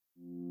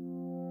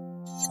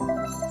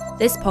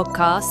This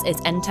podcast is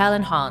Entel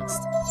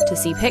enhanced. To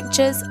see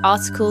pictures,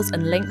 articles,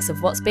 and links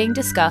of what's being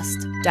discussed,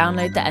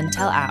 download the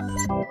Entel app.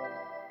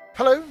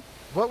 Hello,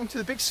 welcome to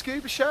the Big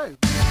Scuba Show.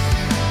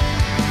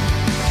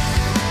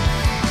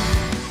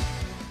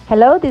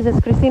 Hello, this is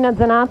Cristina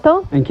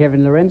Zenato. And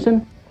Kevin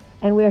Lorenzen.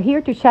 And we're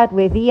here to chat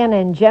with Ian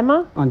and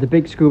Gemma on the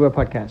Big Scuba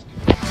podcast.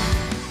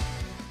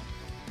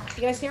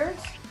 You guys hear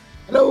us?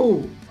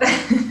 Hello.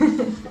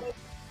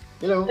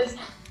 Hello.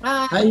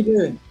 How you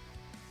doing?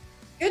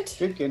 Good.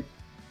 Good.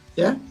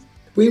 Yeah.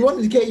 We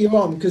wanted to get you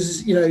on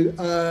because,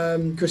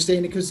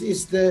 Cristina, because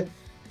it's the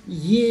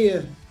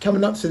year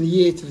coming up to the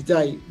year to the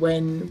date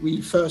when we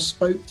first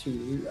spoke to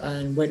you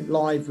and went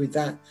live with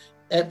that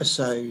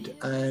episode.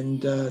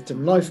 And to the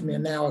life of me,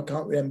 and now I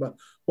can't remember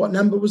what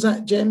number was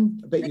that, Jem?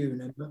 I bet you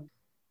remember.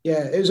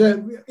 Yeah, it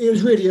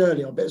was really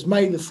early on, but it was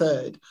May the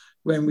 3rd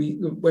when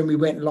we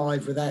went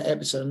live with that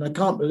episode. And I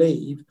can't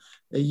believe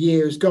a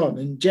year has gone.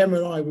 And Jem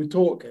and I were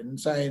talking and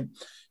saying,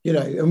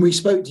 and we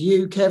spoke to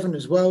you, Kevin,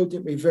 as well,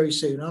 didn't we, very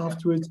soon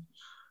afterwards.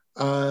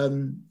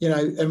 And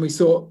we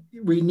thought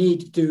we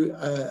need to do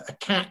a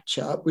catch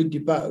up with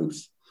you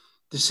both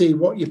to see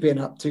what you've been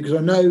up to, because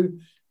I know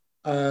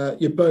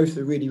you both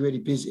are really, really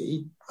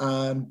busy.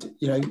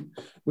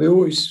 We're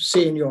always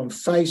seeing you on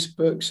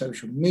Facebook,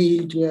 social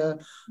media.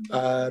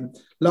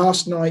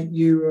 Last night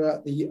you were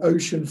at the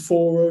Ocean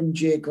Forum,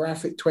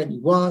 Geographic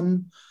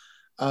 21.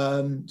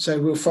 So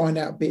we'll find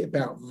out a bit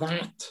about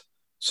that.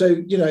 So,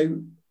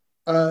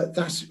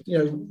 that's,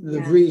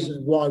 the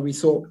reason why we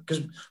thought,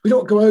 because we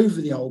don't go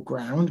over the old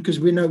ground, because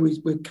we know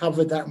we've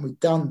covered that and we've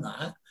done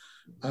that.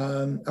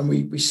 And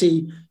we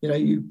see,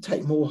 you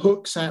take more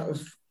hooks out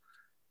of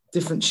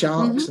different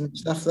sharks and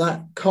stuff like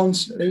that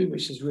constantly,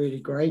 which is really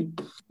great.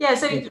 Yeah,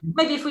 so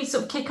maybe if we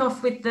sort of kick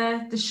off with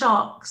the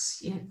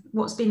sharks,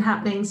 what's been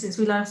happening since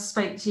we last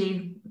spoke to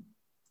you?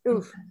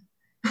 Oof.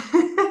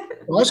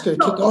 Well, I was going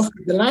to kick off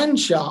with the land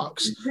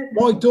sharks.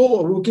 My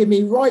daughter will give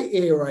me right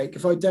earache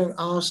if I don't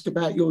ask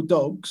about your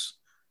dogs.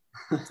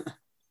 All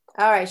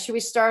right, should we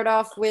start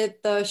off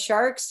with the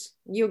sharks?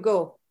 You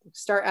go.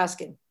 Start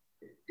asking.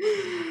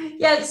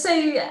 Yeah,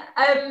 so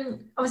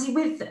obviously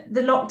with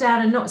the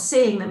lockdown and not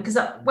seeing them, because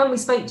when we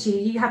spoke to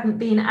you, you hadn't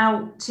been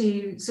out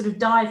to sort of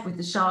dive with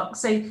the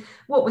sharks. So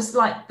what was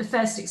like the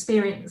first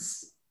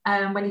experience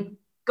when you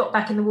got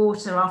back in the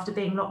water after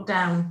being locked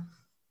down?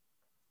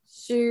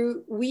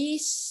 So we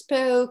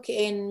spoke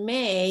in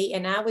May,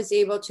 and I was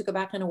able to go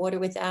back in the water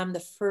with them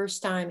the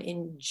first time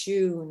in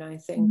June. I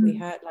think we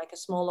had like a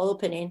small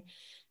opening,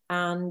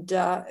 and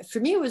for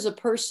me it was a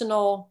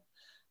personal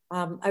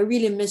I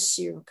really miss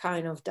you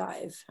kind of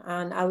dive.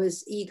 And I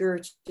was eager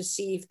to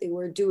see if they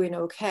were doing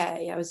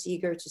okay. I was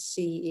eager to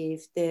see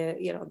if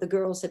the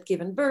girls had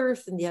given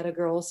birth and the other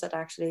girls had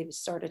actually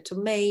started to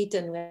mate.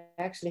 And we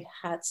actually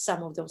had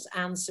some of those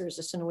answers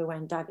as soon as we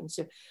went diving.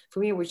 So for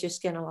me, it was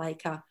just kind of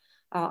like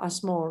a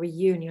small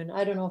reunion.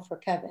 I don't know for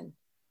Kevin.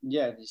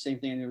 Yeah, the same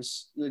thing. It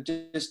was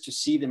just to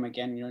see them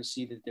again,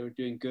 see that they were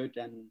doing good.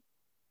 And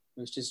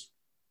it was just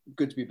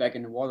good to be back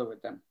in the water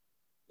with them.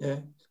 Yeah.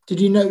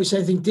 Did you notice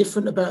anything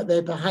different about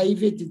their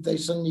behaviour?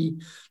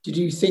 Did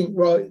you think,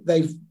 right,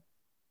 they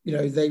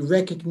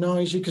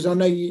recognise you? Because I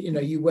know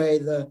you wear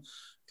the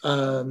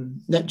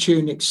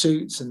Neptunic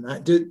suits and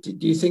that. Do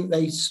you think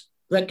they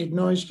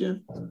recognised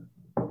you?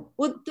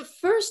 Well, the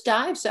first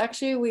dives,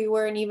 actually, we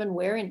weren't even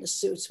wearing the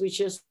suits. We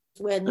just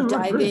went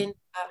diving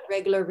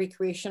regular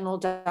recreational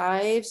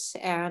dives,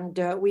 and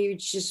we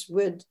just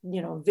would,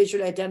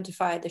 visually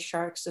identify the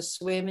sharks as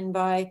swimming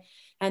by.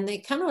 And they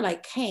kind of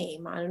like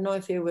came. I don't know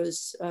if it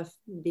was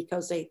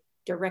because they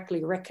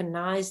directly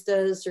recognized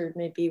us, or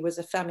maybe it was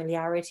a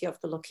familiarity of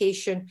the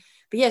location.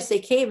 But yes, they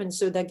came, and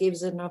so that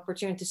gives an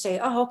opportunity to say,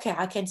 "Oh, okay,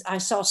 I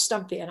saw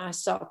Stumpy, and I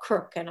saw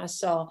Crook, and I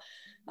saw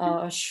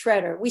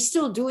Shredder." We're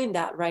still doing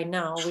that right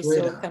now. We're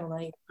still kind of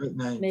like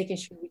making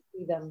sure we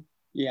see them.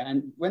 Yeah,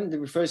 and when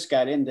we first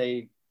got in,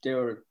 they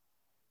were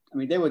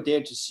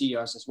there to see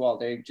us as well.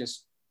 They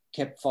just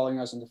kept following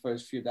us in the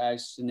first few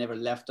dives. They never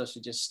left us.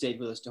 They just stayed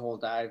with us the whole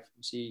dive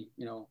and see,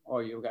 oh,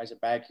 you guys are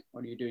back.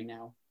 What are you doing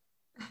now?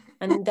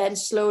 And then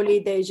slowly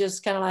they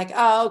just kind of like,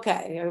 oh,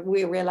 okay,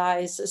 we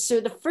realize.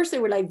 So the first they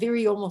were like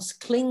very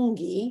almost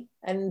clingy,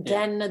 and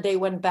then they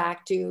went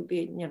back to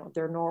being,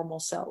 their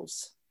normal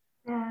selves.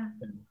 Yeah,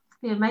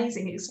 the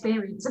amazing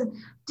experience. And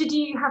did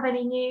you have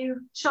any new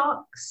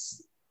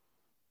sharks?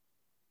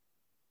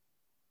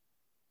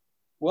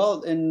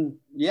 Well,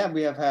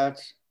 we have had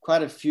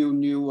quite a few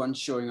new ones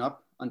showing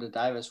up on the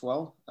dive as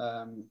well.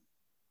 A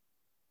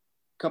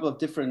couple of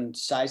different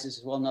sizes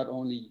as well, not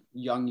only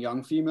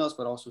young females,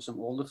 but also some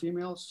older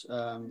females.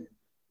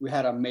 We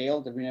had a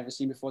male that we never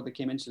seen before that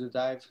came into the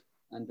dive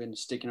and been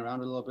sticking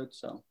around a little bit.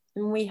 So,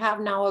 and we have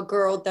now a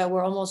girl that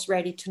we're almost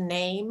ready to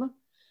name.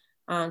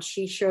 And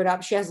she showed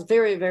up. She has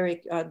very,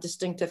 very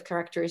distinctive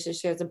characteristics.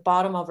 She has the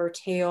bottom of her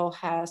tail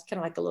has kind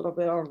of like a little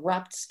bit of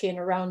wrapped skin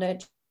around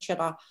it. She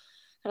had a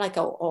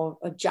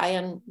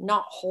giant,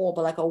 not hole,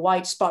 but like a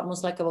white spot,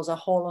 almost like it was a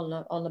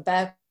hole on the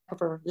back of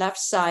her left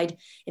side.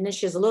 And then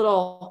she has a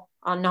little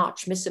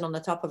notch missing on the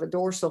top of her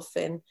dorsal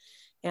fin.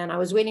 And I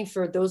was waiting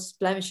for those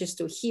blemishes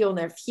to heal, and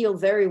they've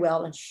healed very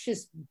well. And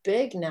she's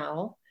big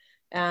now.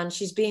 And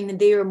she's been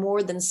there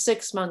more than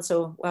 6 months.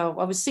 So, well,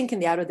 I was thinking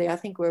the other day, I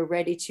think we're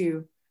ready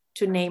to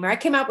name her. I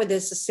came up with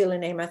this silly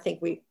name. I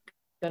think we're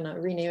going to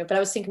rename it. But I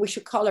was thinking we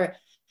should call her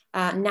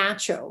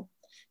Nacho,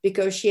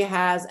 because she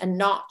has a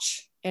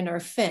notch in her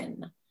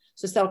fin.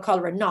 So instead of call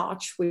her a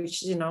notch,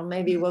 which, you know,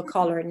 maybe we'll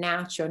call her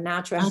Nacho.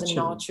 Nacho has a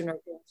notch in her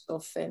dorsal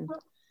fin.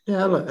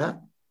 Yeah, I like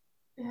that.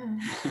 Yeah.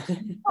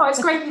 Oh,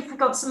 it's great you've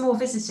got some more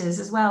visitors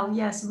as well.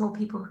 Yeah, some more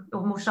people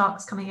or more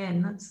sharks coming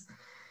in. That's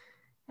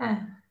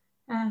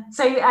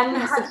so.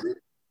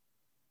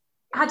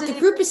 And the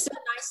group is still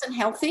nice and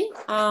healthy.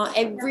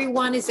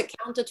 Everyone is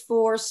accounted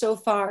for so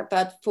far,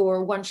 but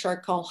for one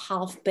shark called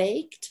Half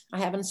Baked, I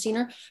haven't seen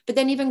her. But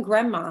then even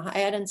Grandma, I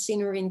hadn't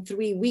seen her in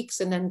 3 weeks,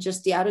 and then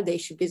just the other day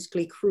she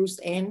basically cruised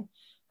in.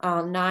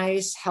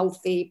 Nice,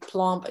 healthy,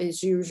 plump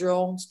as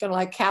usual. It's kind of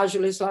like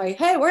casually, it's like,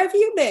 hey, where have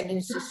you been? And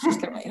it's just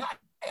kind of like, hi,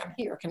 I'm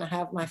here. Can I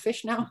have my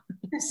fish now?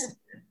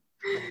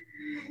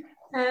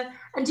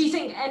 And do you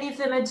think any of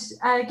them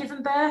had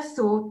given birth,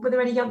 or were there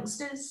any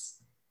youngsters?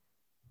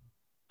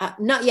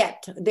 Not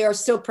yet. They are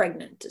still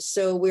pregnant.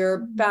 So we're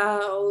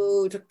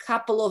about a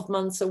couple of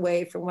months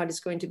away from what is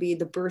going to be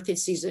the birthing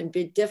season,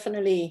 but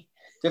definitely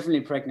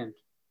pregnant,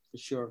 for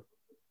sure.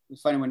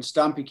 It's funny when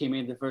Stumpy came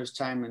in the first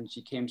time and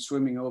she came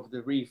swimming over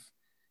the reef,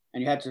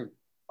 and you had to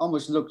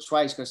almost look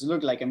twice because it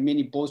looked like a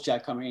mini bull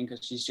shark coming in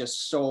because she's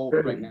just so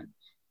pregnant.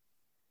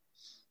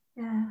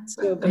 Yeah.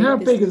 And how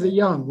big are the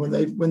young when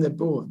they're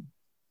born?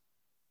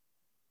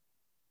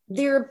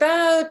 They're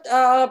about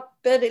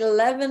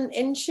 11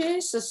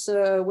 inches.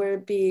 So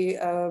would be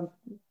a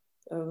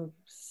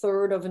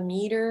third of a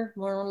meter,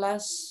 more or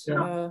less.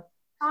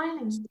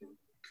 Tiny.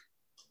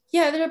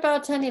 Yeah, they're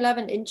about 10,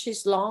 11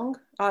 inches long.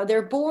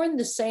 They're born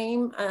the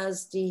same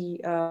as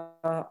the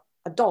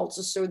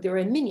adults. So they're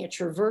a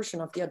miniature version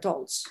of the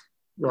adults.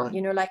 Right.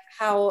 You know, like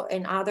how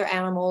in other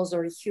animals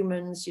or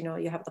humans, you know,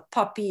 you have the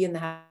puppy and they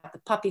have the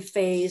puppy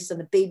face, and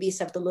the babies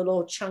have the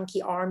little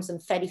chunky arms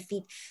and fatty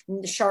feet.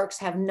 And the sharks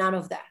have none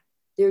of that.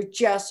 They're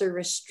just a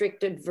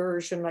restricted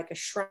version, like a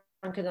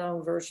shrunken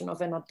down version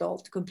of an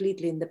adult,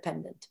 completely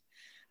independent.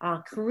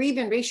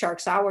 Caribbean ray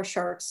sharks, our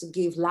sharks,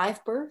 give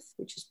live birth,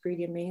 which is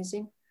pretty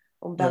amazing.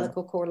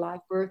 Umbilical cord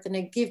live birth, and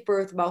they give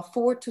birth about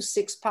 4 to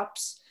 6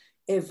 pups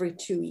every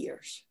 2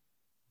 years.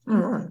 All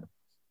right.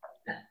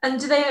 And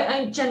do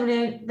they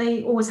generally,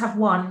 they always have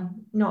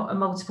one, not a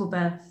multiple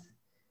birth?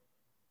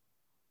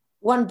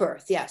 One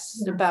birth,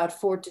 yes, about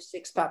 4 to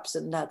 6 pups,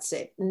 and that's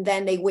it. And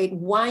then they wait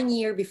 1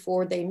 year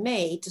before they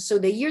mate. So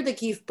the year they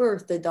give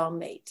birth, they don't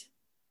mate.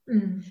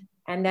 And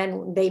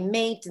then they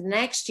mate the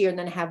next year, and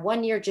then have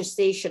 1 year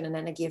gestation, and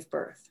then they give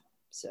birth.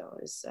 So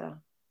it's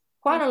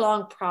quite a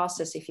long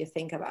process if you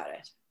think about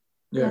it.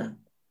 Yeah.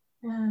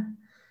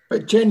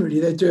 But generally,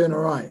 they're doing all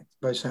right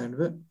by the sound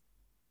of it.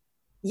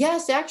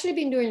 Yes, they've actually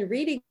been doing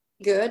really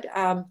good.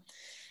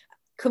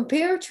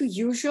 Compared to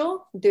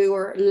usual, there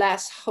were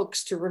less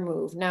hooks to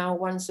remove. Now,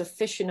 once a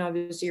fishing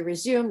obviously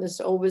resumed, there's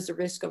always the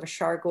risk of a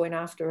shark going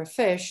after a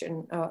fish,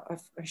 and a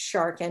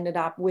shark ended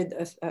up with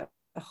a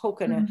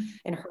hook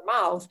in her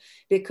mouth.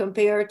 But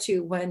compared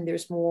to when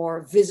there's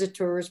more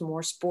visitors,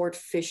 more sport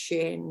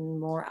fishing,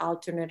 more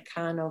alternate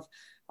kind of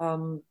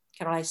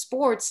like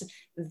sports,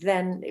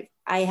 then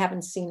I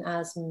haven't seen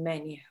as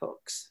many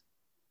hooks.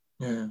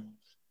 Yeah.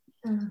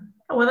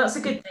 Oh, well, that's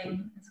a good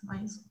thing. That's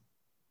amazing.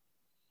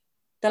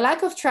 The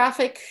lack of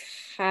traffic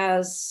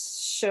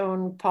has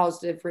shown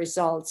positive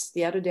results.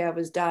 The other day I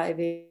was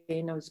diving,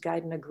 I was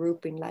guiding a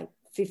group in like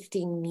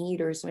 15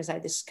 meters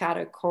beside the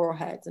scattered coral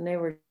heads, and they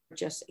were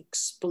just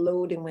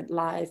exploding with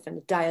life, and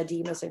the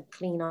diademas and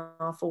clean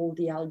off all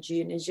the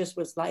algae. And it just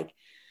was like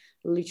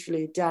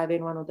literally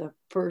diving one of the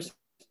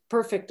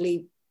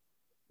perfectly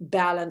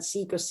balanced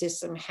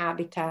ecosystem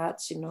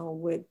habitats, you know,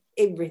 with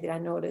everything I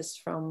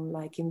noticed from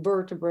like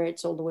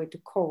invertebrates all the way to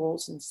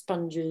corals and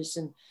sponges,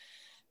 and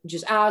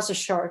just as the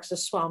sharks that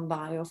swam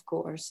by, of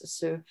course.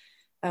 So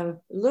a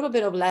little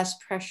bit of less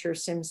pressure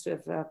seems to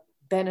have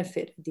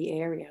benefited the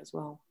area as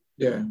well.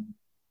 Yeah.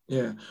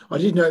 Yeah. I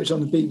did notice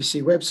on the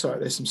BBC website,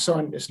 there's some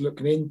scientists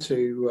looking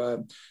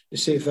into to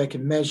see if they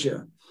can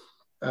measure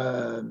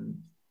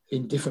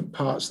in different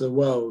parts of the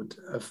world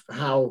of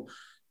how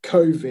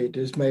COVID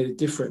has made a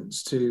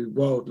difference to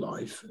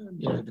wildlife,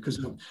 you know,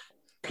 because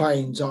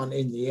planes aren't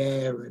in the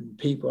air and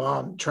people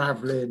aren't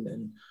traveling,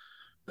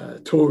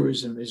 and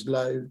tourism is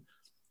low,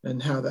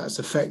 and how that's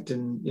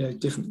affecting, you know,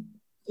 different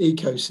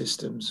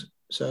ecosystems.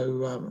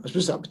 So I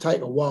suppose that would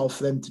take a while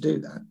for them to do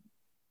that.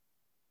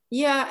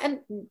 Yeah,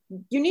 and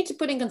you need to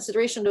put in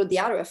consideration though the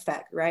other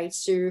effect, right?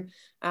 So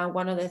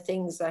one of the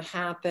things that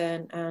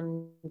happened,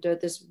 and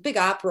this big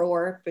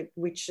uproar,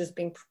 which has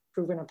been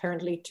proven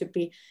apparently to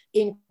be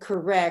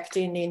incorrect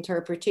in the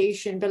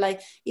interpretation. But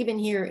like even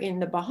here in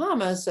the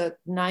Bahamas,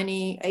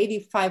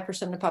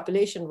 85% of the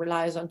population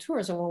relies on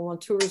tourism. When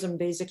tourism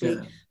basically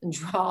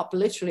dropped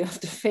literally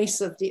off the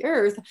face of the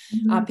earth,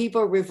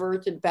 people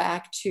reverted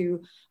back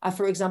to,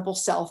 for example,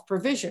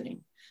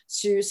 self-provisioning.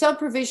 So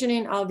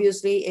self-provisioning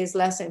obviously is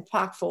less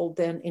impactful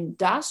than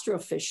industrial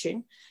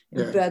fishing,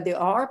 but there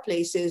are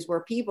places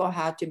where people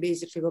had to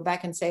basically go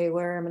back and say,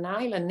 we're an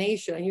island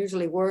nation, I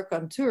usually work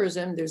on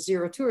tourism, there's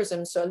zero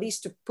tourism, so at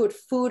least to put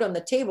food on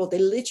the table, they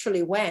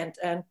literally went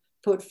and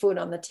put food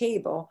on the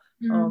table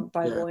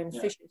by going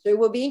fishing. So it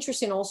will be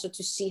interesting also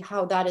to see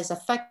how that is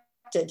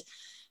affected.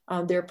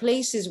 There are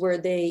places where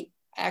they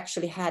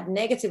actually had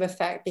negative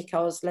effect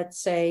because, let's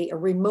say,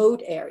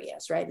 remote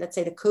areas, right? Let's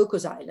say the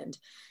Cocos Island.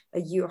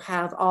 You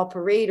have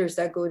operators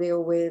that go there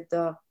with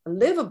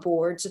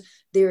liveaboards.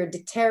 They're a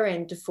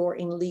deterrent for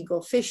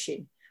illegal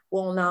fishing.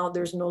 Well, now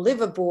there's no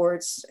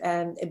liveaboards,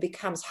 and it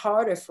becomes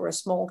harder for a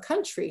small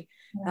country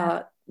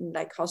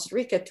like Costa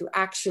Rica to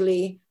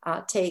actually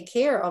take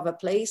care of a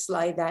place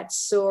like that,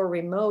 so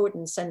remote,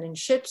 and sending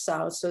ships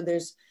out. So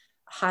there's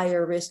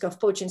higher risk of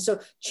poaching.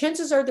 So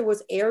chances are there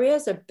was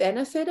areas that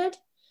benefited,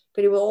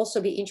 but it will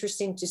also be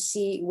interesting to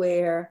see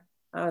where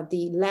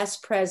the less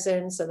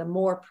presence and the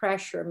more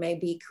pressure may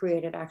be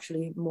created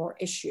actually more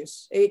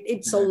issues.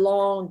 It's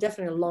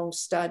definitely a long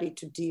study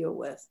to deal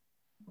with.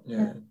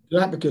 Yeah,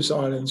 Galapagos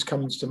Islands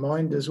comes to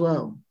mind as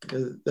well,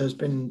 because there's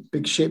been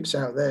big ships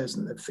out there,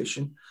 isn't there,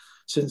 fishing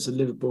since the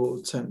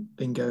liveaboards haven't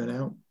been going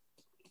out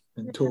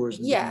and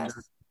tourism. Yes.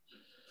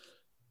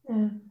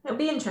 Yeah, it'll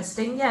be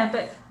interesting. Yeah,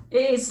 but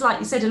it is, like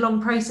you said, a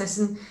long process,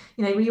 and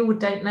we all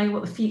don't know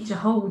what the future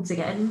holds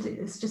again.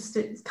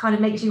 It kind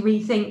of makes you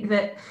rethink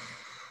that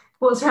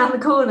what's around the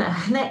corner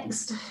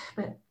next,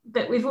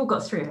 but we've all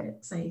got through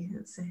it,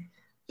 so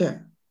yeah.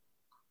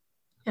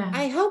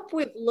 I hope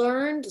we've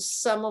learned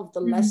some of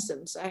the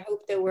lessons. I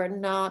hope that we're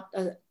not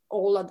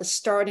all at the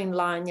starting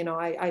line.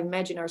 I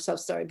imagine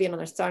ourselves being on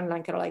the starting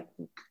line, kind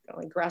of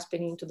like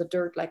grasping into the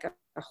dirt like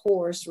a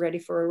horse ready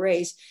for a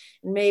race.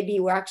 And maybe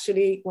we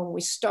actually, when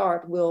we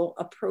start, we'll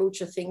approach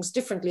things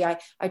differently.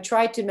 I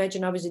try to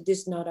imagine, obviously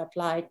this not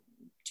applied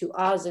to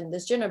us in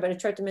this genre, but I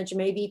try to mention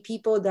maybe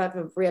people that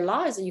have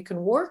realized that you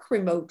can work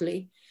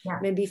remotely.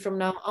 Maybe from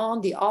now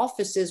on, the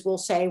offices will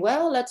say,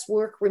 well, let's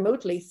work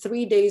remotely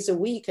 3 days a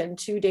week and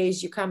 2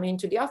 days you come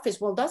into the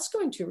office. Well, that's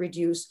going to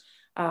reduce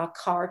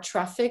car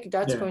traffic.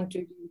 That's going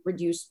to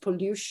reduce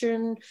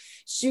pollution.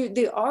 So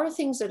there are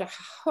things that I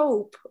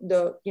hope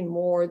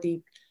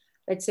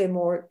let's say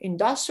more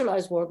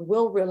industrialized world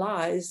will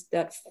realize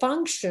that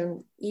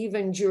function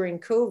even during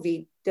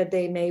COVID, that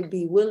they may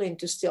be willing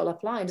to still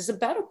apply. There's a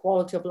better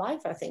quality of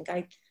life, I think.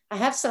 I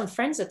have some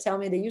friends that tell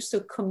me they used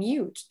to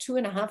commute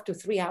 2.5 to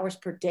 3 hours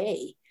per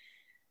day.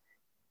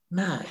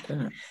 Mad,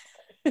 isn't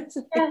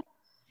it?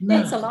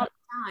 It's a lot of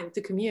time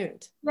to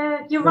commute.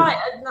 Yeah, you're right.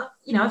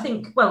 I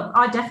think, well,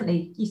 I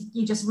definitely,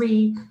 you just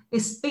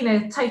it's been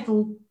a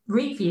total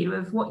review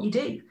of what you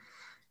do.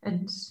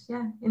 And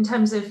in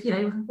terms of,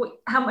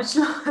 how much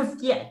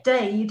of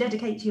day you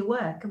dedicate to your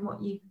work and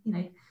what you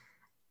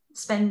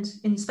spend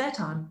in your spare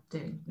time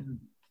doing.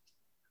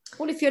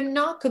 Well, if you're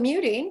not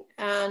commuting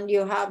and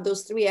you have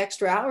those 3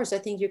 extra hours, I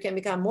think you can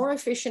become more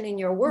efficient in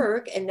your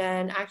work, and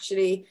then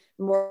actually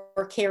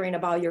more caring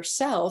about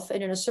yourself,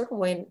 and in a certain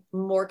way,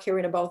 more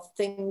caring about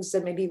things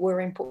that maybe were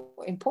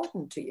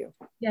important to you.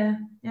 Yeah,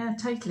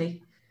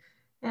 totally.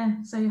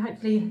 Yeah, so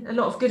hopefully a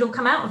lot of good will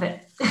come out of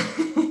it.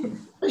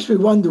 Makes me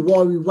wonder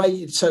why we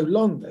waited so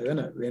long, though, isn't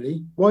it,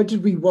 really? Why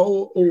did we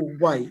all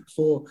wait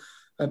for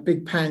a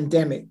big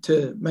pandemic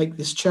to make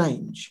this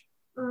change?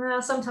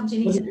 Sometimes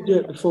you Why need didn't we do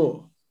it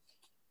before?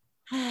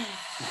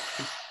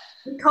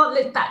 You can't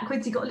look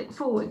backwards, you've got to look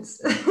forwards.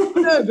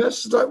 No,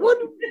 that's like, what?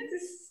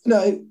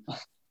 No,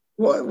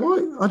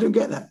 why? I don't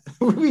get that.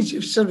 We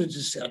just sort of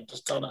just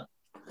done it.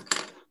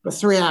 But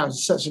 3 hours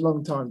is such a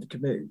long time to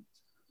commute.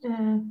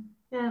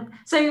 Yeah.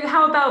 So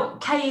how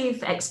about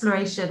cave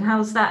exploration?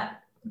 How's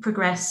that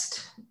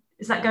progressed?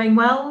 Is that going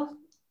well?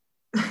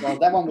 Well,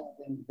 that one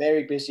we've been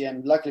very busy,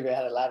 and luckily we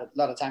had a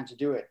lot of time to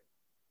do it.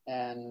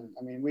 And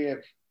I mean,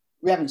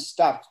 we haven't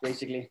stopped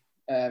basically.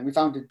 We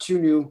found the 2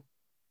 new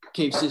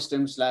cave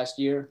systems last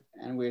year,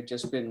 and we've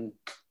just been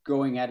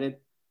going at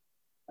it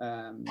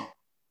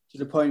to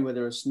the point where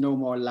there was no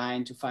more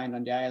line to find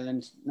on the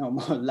island, no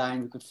more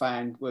line we could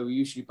find where we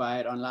usually buy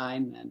it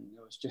online, and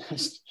it was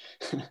just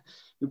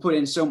we put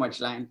in so much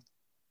line.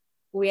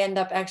 We end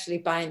up actually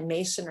buying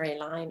masonry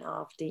line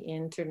off the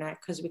internet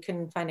because we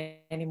couldn't find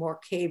any more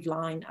cave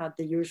line at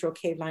the usual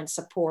cave line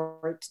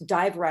support.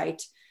 Dive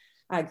Right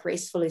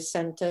gracefully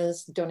sent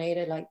us,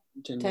 donated like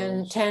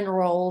 10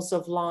 rolls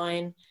of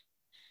line.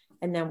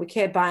 And then we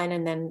kept buying,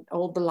 and then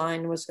all the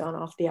line was gone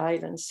off the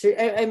island. So,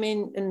 I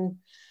mean, and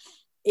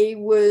it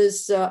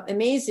was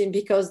amazing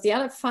because the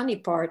other funny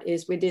part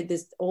is we did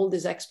all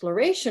this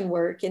exploration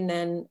work, and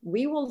then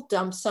we will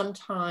dump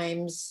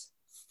sometimes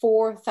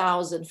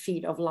 4,000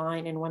 feet of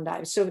line in one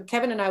dive. So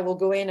Kevin and I will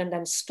go in and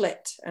then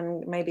split,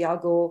 and maybe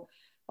I'll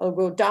or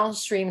go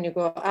downstream and you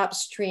go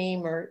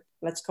upstream, or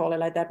let's call it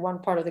like that, one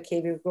part of the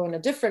cave, you go in a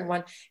different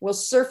one, will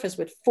surface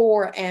with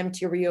 4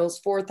 empty reels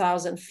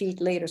 4,000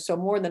 feet later. So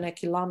more than a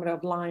kilometer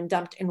of line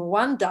dumped in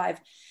one dive.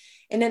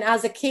 And then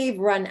as the cave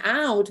ran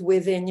out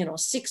within,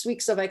 6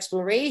 weeks of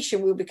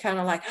exploration, we'll be kind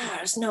of like,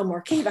 there's no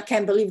more cave. I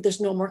can't believe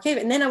there's no more cave.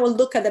 And then I will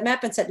look at the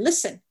map and said,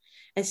 listen,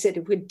 I said,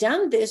 if we'd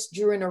done this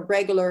during a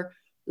regular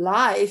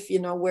life,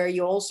 where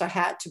you also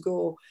had to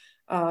go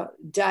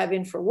dive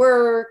in for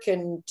work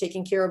and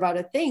taking care of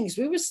other things,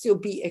 we would still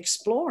be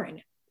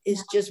exploring.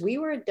 It's just, we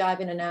were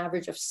diving an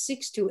average of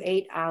 6 to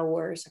 8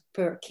 hours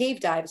per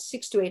cave dive,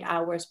 6 to 8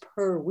 hours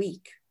per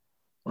week.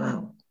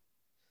 Wow.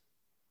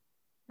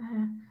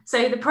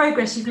 So the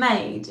progress you've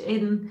made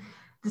in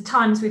the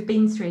times we've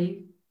been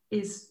through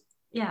is,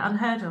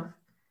 unheard of.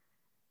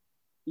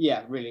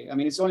 Yeah, really. I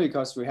mean, it's only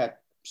because we had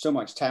so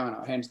much time on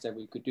our hands that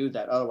we could do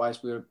that.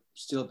 Otherwise, we would have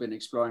still been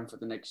exploring for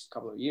the next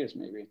couple of years,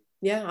 maybe.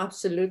 Yeah,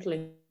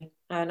 absolutely.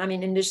 And I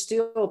mean, and there's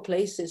still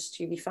places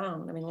to be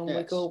found. I mean, when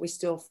we go, we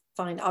still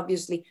find,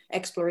 obviously,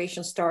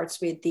 exploration starts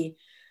with the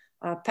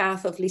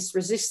path of least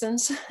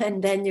resistance,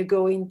 and then you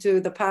go into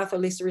the path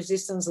of least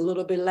resistance a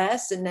little bit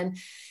less, and then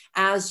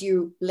as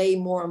you lay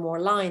more and more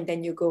line,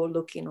 then you go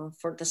looking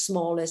for the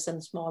smallest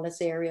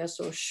areas,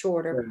 or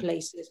shorter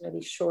places,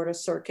 maybe shorter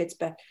circuits.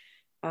 But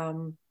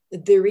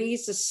there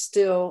is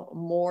still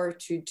more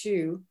to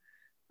do.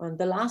 On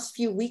the last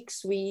few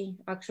weeks, we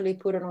actually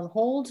put it on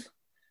hold.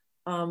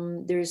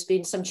 There's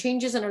been some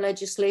changes in our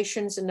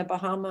legislations in the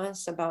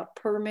Bahamas about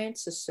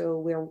permits. So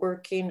we're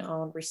working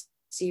on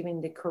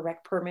receiving the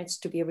correct permits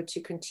to be able to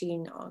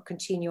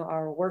continue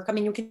our work. I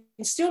mean, you can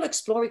still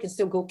explore, you can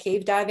still go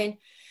cave diving,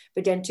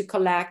 but then to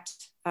collect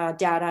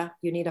data,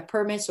 you need a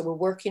permit. So we're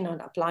working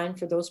on applying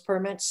for those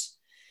permits.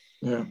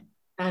 Yeah.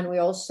 And we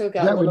also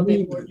got a little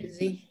bit more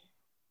busy.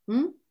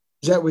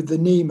 Is that with the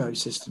NEMO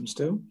system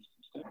still?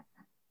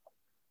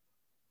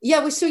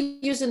 Yeah, we're still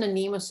using the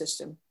NEMO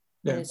system.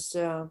 Yeah.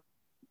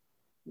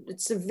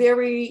 It's a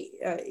very,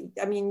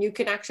 I mean, you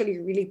can actually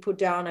really put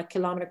down a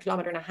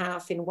kilometer and a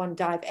half in one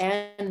dive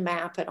and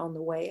map it on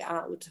the way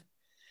out.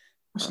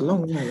 That's a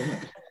long way,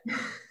 isn't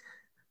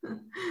it?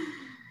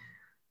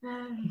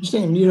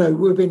 Interesting,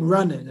 we've been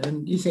running,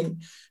 and you think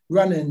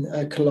running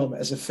a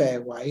kilometre is a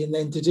fair way, and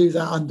then to do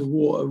that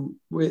underwater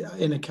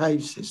in a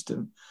cave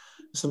system,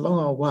 it's a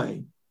long old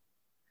way.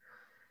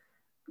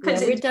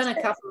 Yeah, we've done a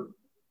couple.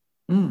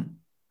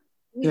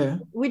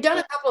 We've done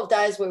a couple of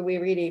dives where we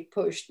really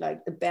pushed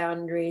like the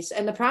boundaries,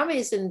 and the problem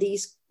is in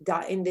these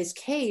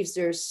caves,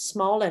 they're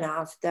small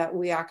enough that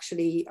we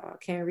actually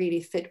can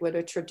really fit with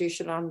a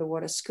traditional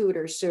underwater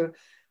scooter. So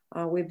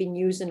we've been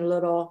using a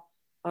little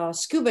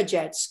scuba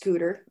jet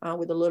scooter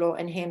with a little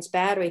enhanced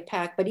battery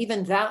pack, but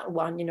even that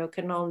one,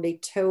 can only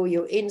tow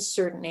you in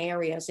certain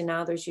areas. In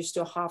others, you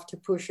still have to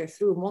push her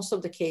through. Most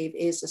of the cave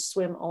is a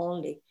swim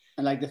only.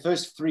 And like the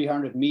first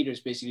 300 meters,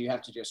 basically, you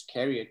have to just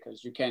carry it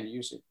because you can't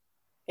use it.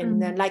 And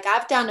then, like,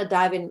 I've done a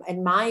dive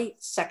in my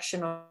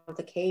section of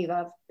the cave.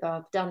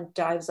 I've done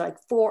dives like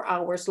 4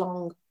 hours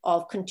long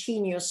of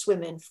continuous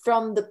swimming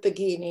from the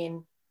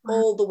beginning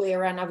all the way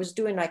around. I was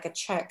doing like a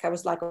check. I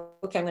was like,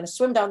 okay, I'm going to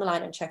swim down the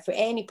line and check for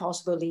any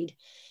possible lead.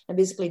 And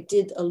basically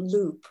did a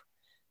loop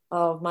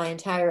of my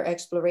entire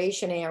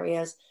exploration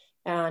areas.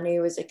 And it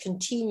was a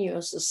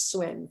continuous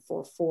swim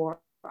for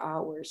 4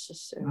 hours.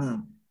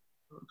 So.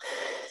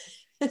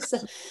 So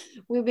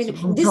we've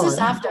been. This is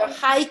after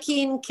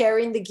hiking,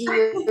 carrying the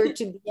gear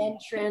to the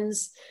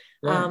entrance.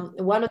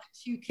 One of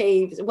the 2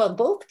 caves, well,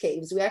 both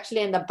caves, we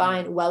actually end up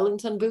buying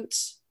Wellington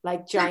boots,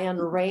 like giant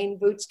rain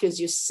boots,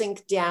 because you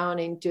sink down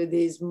into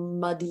these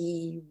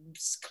muddy,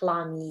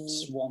 clammy,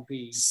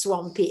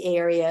 swampy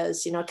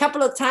areas. A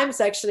couple of times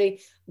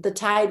actually, the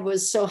tide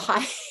was so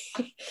high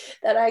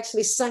that I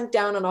actually sunk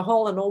down in a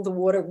hole, and all the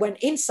water went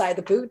inside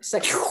the boots.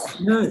 Like,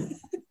 no.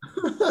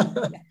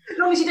 As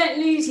long as you don't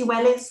lose your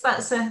wellies,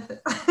 that's a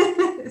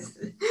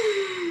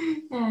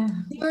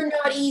They're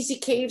not easy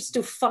caves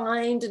to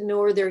find,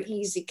 nor they're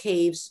easy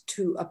caves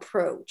to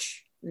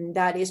approach. And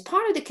that is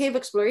part of the cave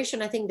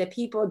exploration. I think that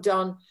people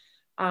don't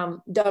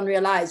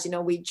realize.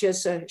 We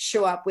just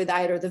show up with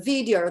either the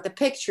video or the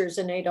pictures,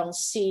 and they don't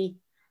see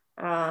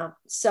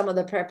some of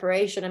the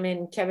preparation. I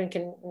mean, Kevin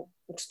can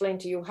explain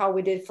to you how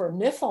we did for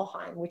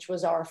Niflheim, which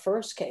was our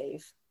first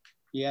cave.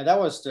 Yeah, that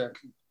was the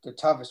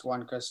toughest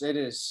one, because it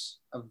is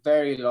a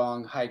very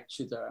long hike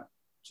to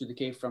the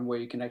cave from where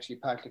you can actually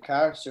park the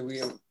car. So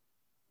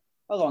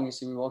how long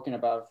is it? We're walking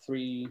about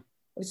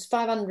it's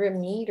 500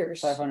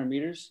 meters. 500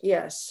 meters?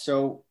 Yes.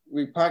 So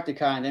we park the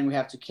car, and then we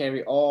have to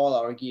carry all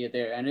our gear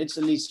there. And it's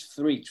at least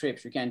 3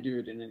 trips. We can't do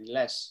it in any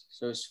less.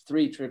 So it's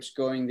 3 trips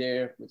going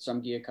there with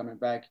some gear coming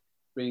back,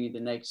 bringing the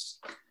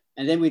next.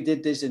 And then we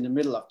did this in the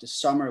middle of the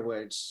summer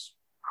where it's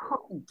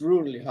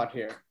brutally hot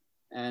here.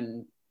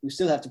 And we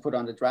still have to put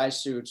on the dry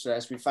suit. So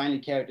as we finally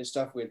carried the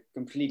stuff, we're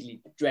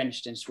completely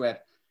drenched in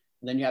sweat.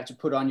 And then you have to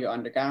put on your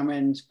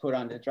undergarments, put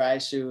on the dry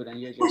suit, and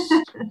you're just...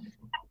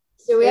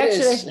 So we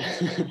actually,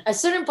 at a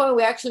certain point,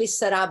 we actually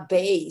set up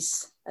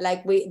base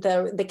like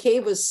the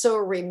cave was so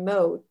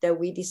remote that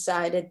we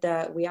decided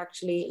that we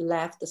actually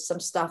left some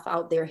stuff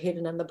out there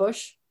hidden in the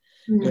bush.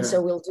 Yeah. And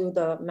so we'll do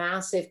the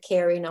massive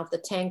carrying of the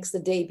tanks the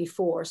day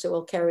before. So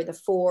we'll carry the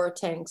 4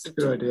 tanks,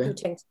 two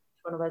tanks,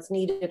 one of us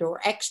needed,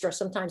 or extra,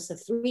 sometimes the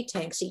 3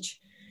 tanks each.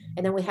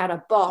 And then we had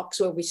a box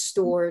where we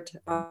stored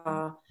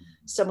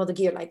some of the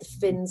gear, like the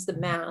fins, the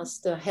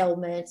mask, the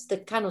helmets, the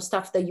kind of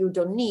stuff that you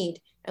don't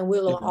need. And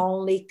we'll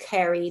only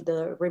carry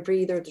the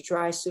rebreather, the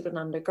dry suit, and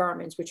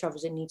undergarments, which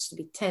obviously needs to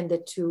be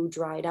tended to,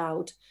 dried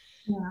out.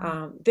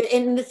 Yeah.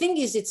 And the thing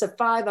is, it's a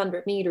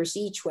 500 meters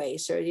each way.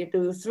 So you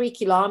do 3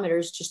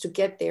 kilometers just to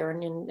get there,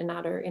 and then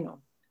another,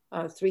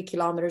 3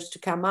 kilometers to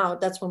come out.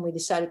 That's when we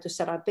decided to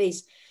set our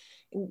base.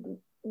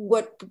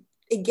 What,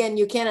 again,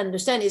 you can't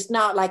understand, it's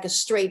not like a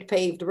straight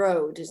paved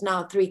road. It's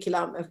not 3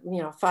 kilometers,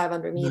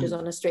 500 meters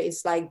on a straight.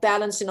 It's like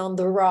balancing on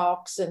the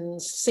rocks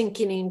and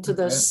sinking into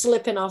the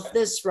slipping off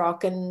this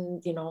rock,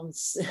 and the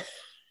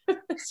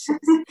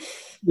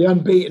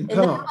unbeaten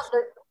path.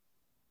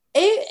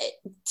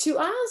 To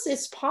us,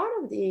 it's part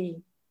of the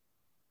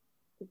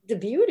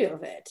beauty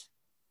of it.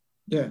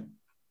 Yeah.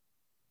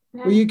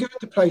 Well, you go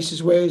to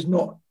places where it's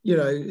not, you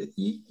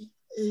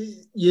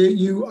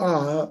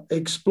are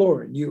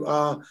exploring. You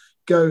are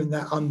going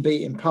that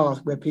unbeaten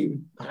path where people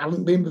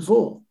haven't been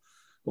before,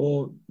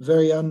 or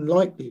very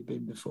unlikely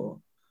been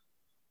before.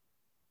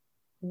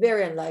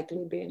 Very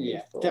unlikely been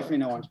before. Definitely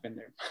no one's been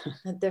there.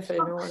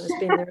 Definitely no one has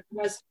been there.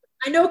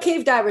 I know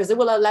cave divers that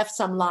will have left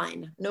some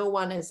line. No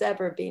one has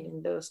ever been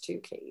in those 2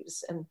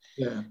 caves. And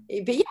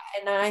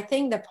and I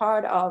think the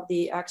part of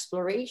the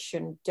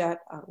exploration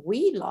that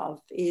we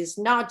love is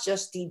not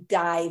just the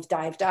dive,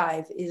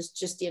 is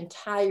just the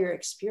entire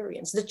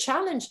experience. The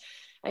challenge,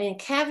 I mean,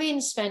 Kevin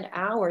spent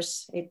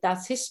hours,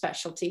 that's his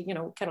specialty, kind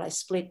of like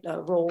split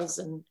roles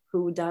and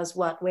who does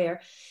what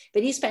where.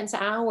 But he spends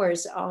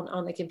hours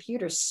on the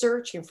computer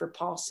searching for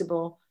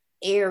possible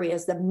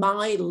areas that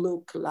might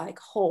look like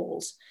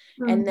holes.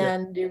 And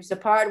then there's a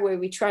part where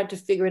we tried to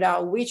figure it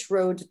out which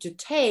road to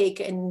take.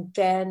 And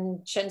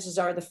then chances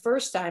are the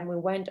first time we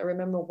went, I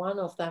remember one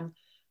of them,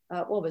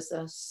 what was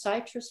the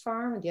citrus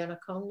farm, the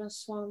anaconda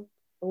swamp?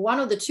 One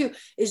of the 2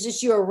 is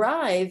just you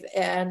arrive,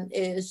 and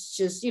it's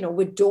just,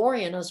 with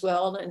Dorian as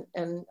well,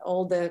 and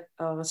all the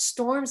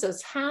storms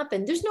that's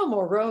happened, there's no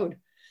more road.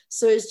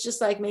 So it's just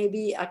like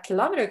maybe a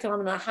kilometer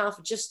and a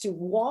half just to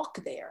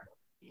walk there,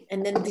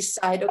 and then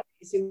decide, okay,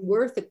 is it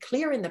worth it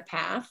clearing the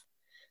path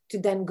to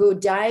then go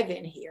dive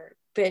in here?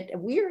 But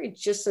we're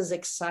just as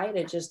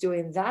excited just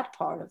doing that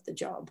part of the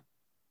job.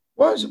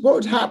 What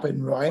would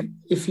happen, right,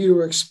 if you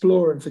were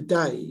exploring for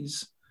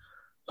days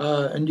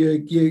and you're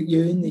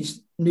in this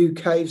new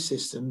cave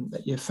system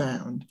that you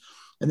found,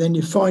 and then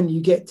you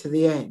finally get to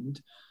the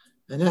end,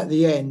 and at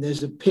the end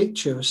there's a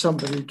picture of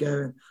somebody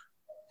going,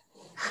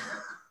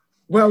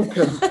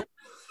 welcome.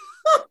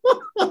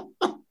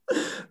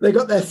 They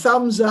got their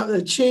thumbs up,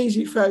 the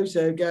cheesy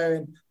photo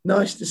going,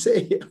 nice to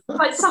see you.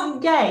 Like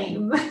some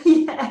game.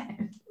 Yeah.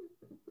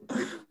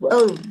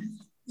 Well,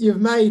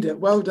 you've made it.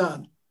 Well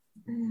done.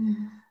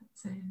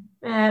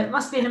 It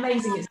must be an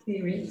amazing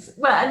experience.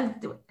 Well, and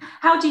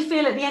how do you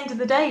feel at the end of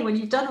the day when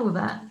you've done all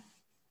that?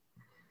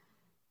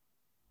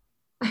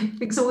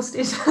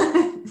 Exhausted.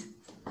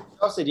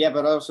 Exhausted, yeah,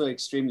 but also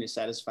extremely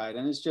satisfied.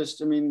 And it's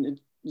just, I mean,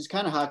 it's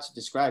kind of hard to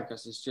describe,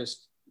 because it's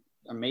just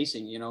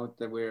amazing,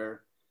 that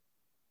we're,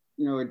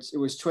 it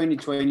was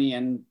 2020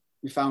 and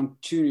we found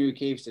 2 new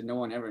caves that no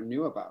one ever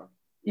knew about.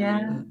 Yeah.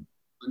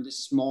 On this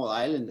small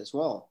island as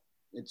well.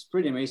 It's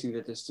pretty amazing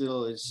that there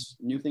still is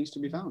new things to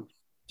be found.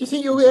 Do you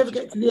think you'll ever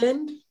get to the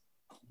end?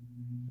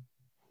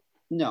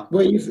 No.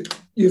 Where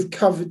you've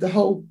covered the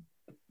whole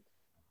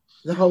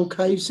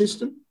cave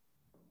system?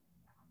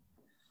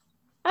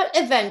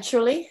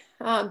 Eventually.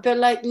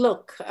 But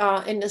look,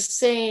 in the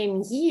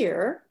same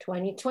year,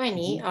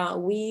 2020,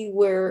 we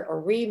were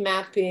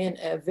remapping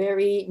a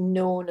very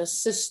known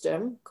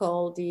system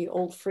called the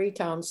Old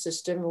Freetown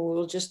system.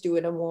 We'll just do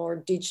it a more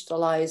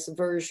digitalized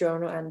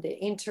version, and the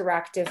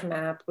interactive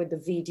map with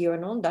the video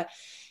and all that.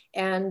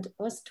 And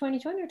was it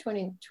 2020 or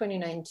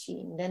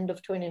 2019, the end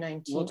of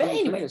 2019? Well, but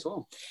anyway, as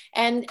well.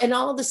 And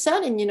all of a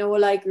sudden,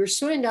 we're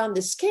swimming down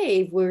this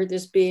cave where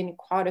there's been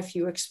quite a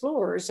few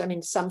explorers. I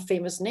mean, some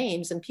famous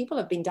names, and people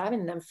have been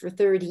diving in them for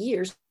 30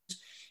 years.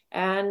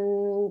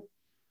 And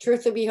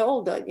truth to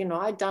behold,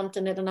 I dumped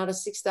in it another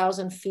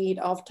 6,000 feet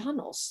of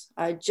tunnels.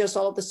 I just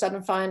all of a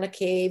sudden find a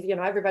cave.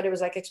 Everybody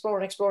was like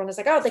exploring. It's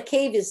like, oh, the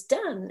cave is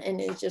done.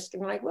 And it's just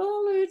like,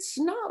 well, it's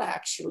not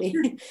actually.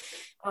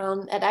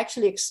 It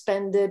actually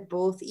expanded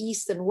both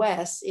east and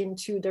west in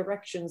 2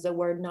 directions that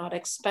were not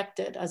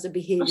expected as a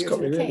behavior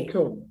of the cave. Really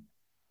cool.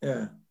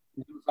 Yeah.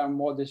 We found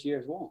more this year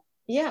as well.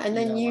 Yeah, and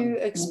then you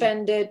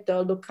expanded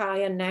the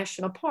Lucaya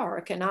National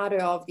Park, and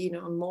other of the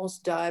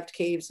most dived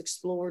caves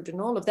explored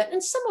and all of that.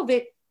 And some of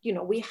it,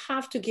 we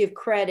have to give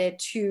credit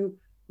to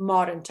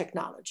modern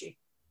technology.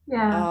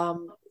 Yeah.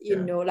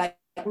 Like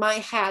my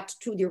hat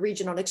to the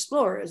original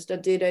explorers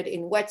that did it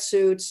in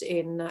wetsuits,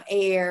 in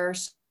air,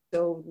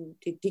 So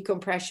the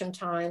decompression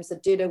times, they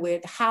did it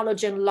with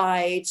halogen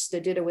lights, they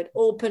did it with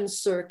open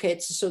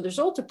circuits. So there's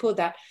all to put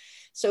that.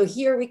 So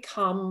here we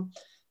come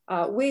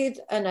with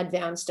an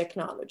advanced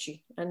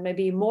technology and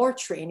maybe more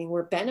training.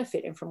 We're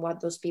benefiting from what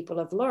those people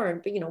have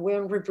learned. But,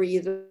 we're in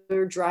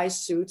rebreather, dry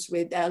suits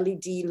with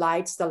LED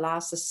lights that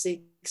last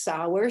 6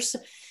 hours.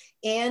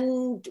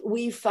 And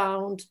we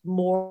found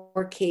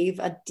more cave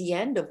at the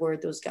end of where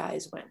those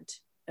guys went.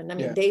 And I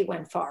mean, they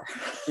went far.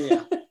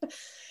 Yeah.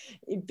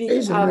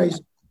 It's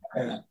amazing.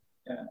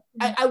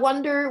 I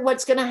wonder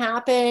what's going to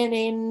happen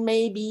in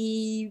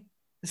maybe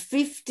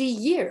 50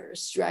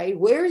 years, right?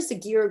 Where is the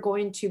gear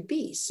going to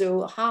be?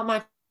 So how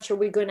much are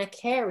we going to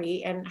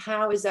carry, and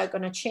how is that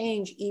going to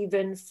change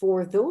even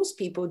for those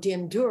people, the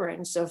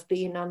endurance of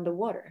being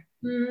underwater?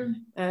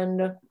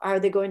 And are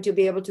they going to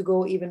be able to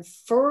go even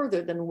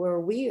further than where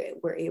we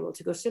were able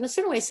to go? So in a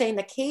certain way, saying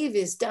the cave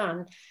is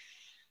done,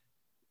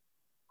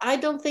 I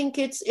don't think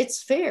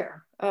it's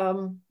fair.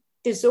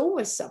 There's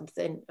always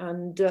something.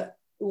 And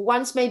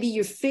once maybe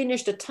you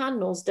finish the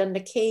tunnels, then the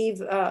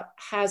cave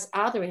has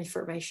other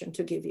information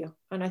to give you.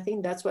 And I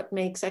think that's what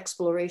makes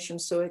exploration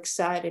so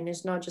exciting.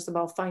 It's not just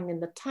about finding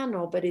the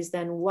tunnel, but is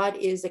then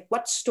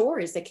what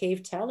story is the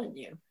cave telling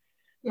you?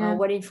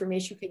 What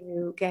information can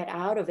you get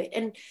out of it?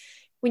 And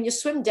when you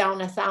swim down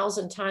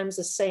 1,000 times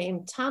the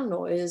same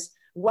tunnel, is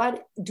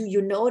what do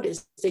you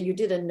notice that you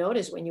didn't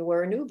notice when you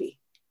were a newbie?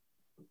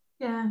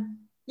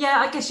 Yeah,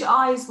 I guess your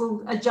eyes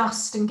will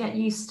adjust and get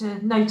used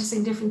to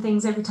noticing different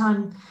things every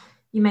time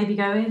you maybe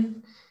go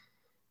in.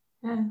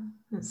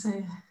 It's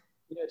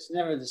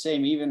never the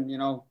same. Even,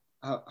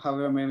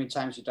 however many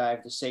times you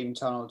dive the same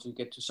tunnel to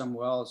get to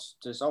somewhere else,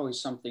 there's always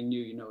something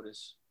new you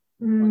notice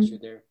once you're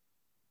there.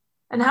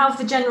 And how have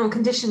the general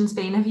conditions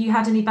been? Have you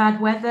had any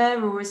bad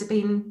weather, or has it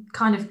been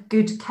kind of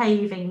good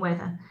caving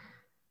weather?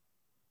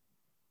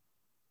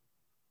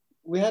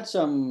 We had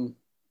some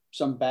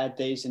bad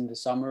days in the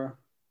summer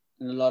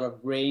and a lot of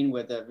rain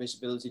where the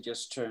visibility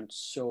just turned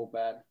so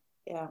bad.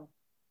 Yeah.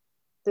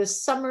 The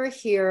summer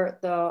here,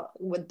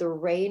 with the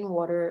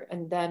rainwater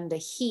and then the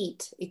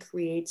heat, it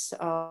creates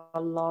a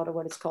lot of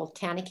what is called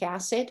tannic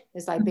acid.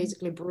 It's like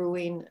basically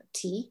brewing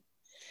tea.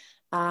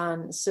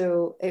 And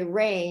so it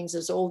rains,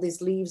 there's all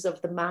these leaves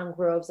of the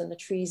mangroves and the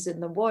trees in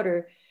the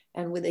water.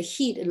 And with the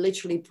heat, it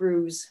literally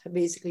brews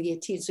basically a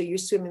tea. So you're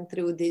swimming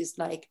through these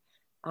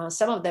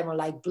some of them are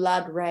like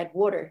blood red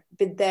water,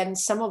 but then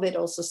some of it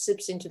also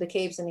sips into the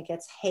caves and it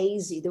gets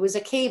hazy. There was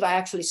a cave I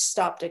actually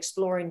stopped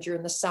exploring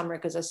during the summer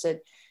because I said,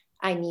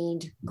 I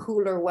need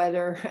cooler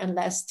weather and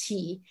less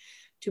tea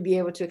to be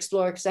able to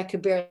explore, because I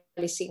could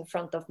barely see in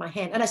front of my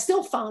hand. And I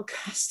still found,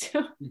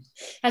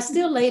 I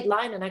still laid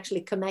line and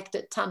actually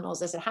connected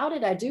tunnels. I said, how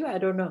did I do? I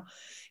don't know.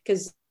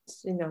 Because,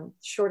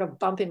 short of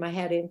bumping my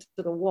head into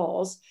the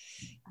walls.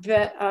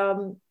 But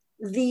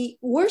the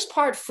worst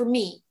part for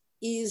me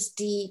is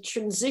the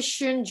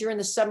transition during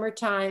the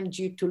summertime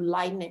due to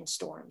lightning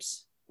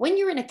storms. When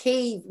you're in a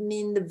cave,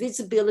 the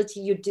visibility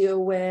you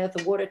deal with,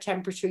 the water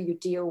temperature you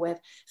deal with,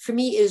 for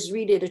me is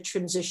really the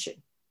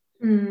transition.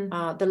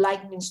 The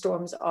lightning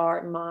storms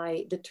are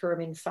my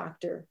determining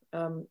factor.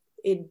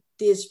 It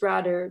is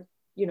rather,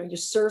 your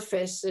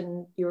surface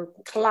and you're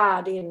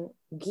clad in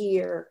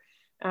gear,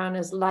 and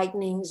as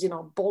lightning's,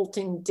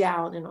 bolting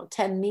down,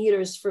 10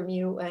 meters from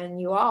you, and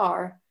you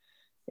are,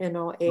 a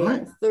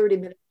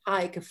 30-minute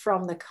hike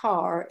from the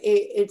car.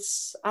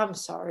 I'm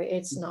sorry,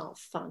 it's not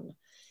fun.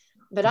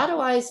 But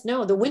otherwise,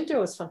 no, the winter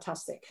was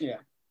fantastic. Yeah.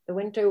 The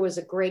winter was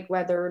a great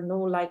weather, no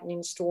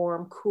lightning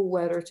storm, cool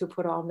weather to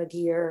put on the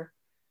gear.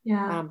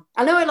 Yeah.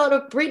 I know a lot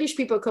of British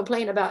people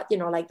complain about,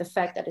 like the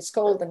fact that it's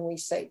cold, and we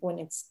say when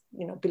it's,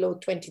 below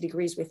 20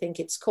 degrees, we think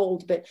it's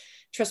cold. But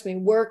trust me,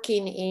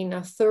 working in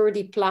a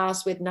 30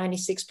 plus with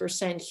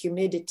 96%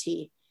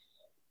 humidity.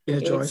 Yeah,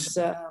 Joyce.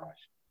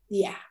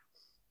 Yeah.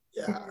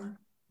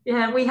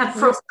 Yeah, we had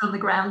frost on the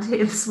ground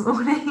here this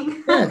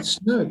morning. Yeah, it's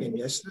snow again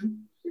yesterday.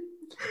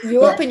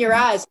 You open your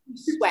eyes, you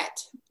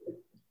sweat.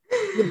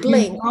 You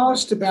blink. You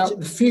asked about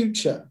the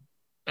future,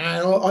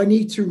 and I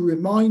need to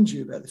remind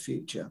you about the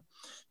future.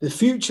 The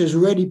future's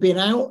already been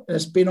out.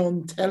 It's been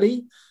on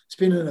telly. It's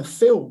been in a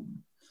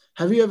film.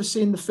 Have you ever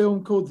seen the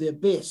film called The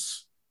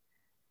Abyss?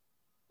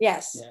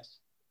 Yes.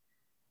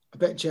 I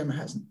bet Gemma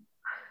hasn't.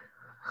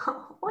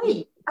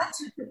 Wait.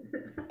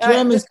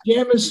 Gemma's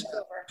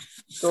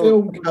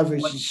film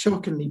coverage is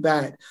shockingly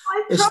bad.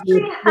 I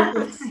probably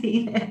haven't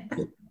seen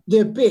it. The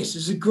Abyss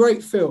is a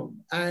great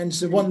film, and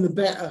it's one of the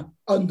better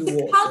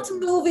underwater. It's a cult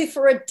movie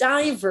for a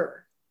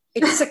diver.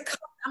 It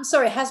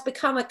has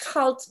become a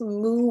cult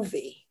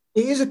movie.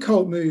 It is a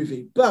cult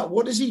movie, but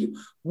what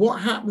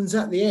happens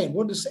at the end?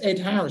 What does Ed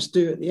Harris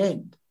do at the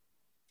end?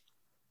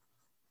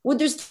 Well,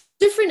 there's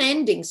different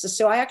endings.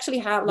 So I actually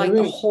have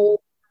the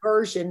whole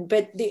version,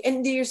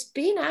 and there's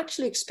been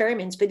actually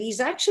experiments, but he's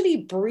actually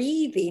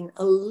breathing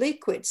a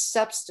liquid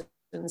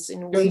substance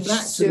in Going which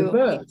back to the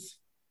birth.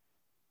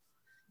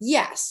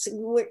 Yes,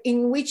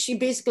 in which he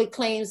basically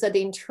claims that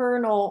the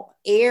internal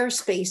air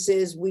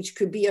spaces, which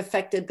could be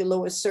affected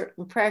below a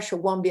certain pressure,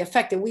 won't be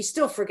affected. We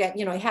still forget,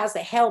 he has the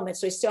helmet,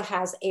 so he still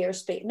has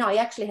airspace. No, he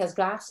actually has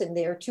glass in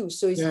there too.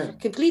 So he's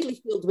completely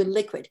filled with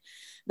liquid.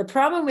 The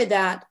problem with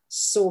that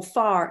so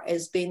far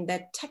has been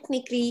that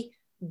technically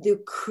there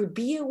could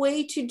be a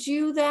way to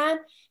do that,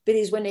 but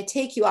is when they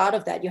take you out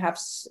of that, you have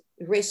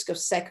risk of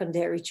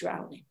secondary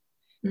drowning.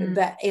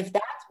 But if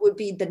that would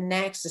be the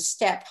next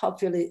step,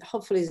 hopefully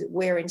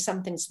wearing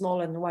something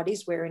smaller than what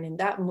he's wearing in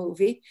that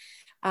movie,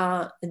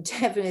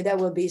 definitely that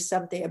will be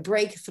something, a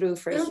breakthrough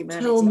for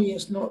humanity. Tell me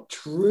it's not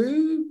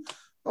true.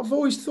 I've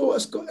always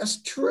thought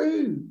that's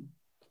true.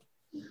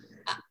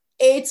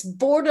 It's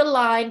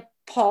borderline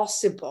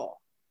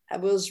possible. I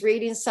was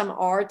reading some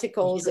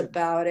articles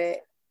about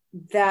it,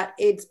 that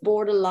it's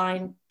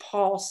borderline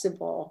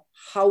possible.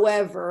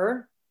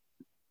 However,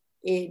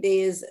 it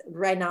is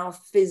right now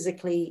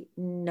physically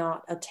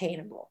not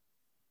attainable.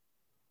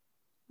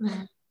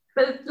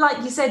 But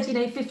like you said,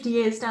 50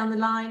 years down the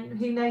line,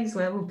 who knows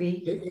where we'll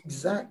be.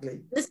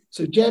 Exactly.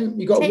 So Jem,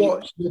 you got to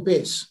watch The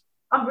Abyss.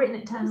 I've written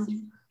it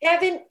down.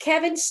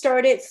 Kevin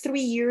started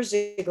 3 years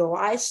ago.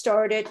 I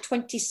started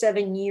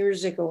 27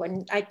 years ago.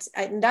 And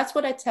and that's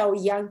what I tell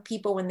young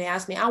people when they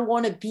ask me, I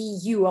want to be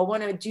you. I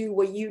want to do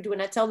what you do.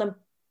 And I tell them,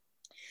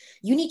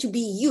 you need to be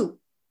you.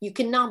 You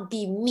cannot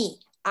be me.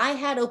 I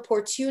had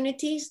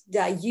opportunities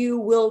that you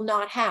will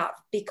not have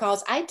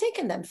because I've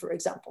taken them, for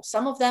example.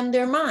 Some of them,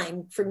 they're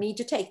mine for me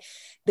to take.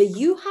 But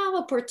you have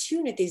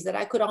opportunities that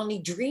I could only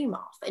dream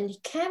of. And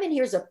Kevin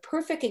here's a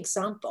perfect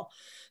example.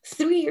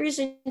 3 years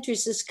into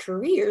his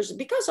career,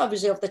 because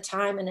obviously of the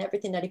time and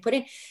everything that he put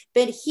in,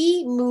 but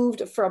he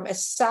moved from a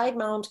side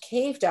mount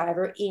cave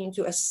diver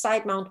into a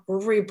side mount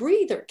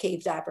rebreather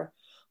cave diver.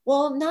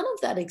 Well, none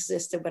of that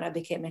existed when I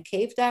became a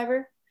cave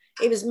diver.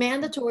 It was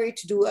mandatory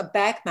to do a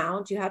back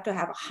mount. You had to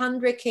have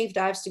 100 cave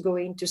dives to go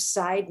into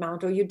side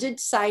mount, or you did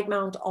side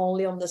mount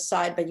only on the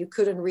side, but you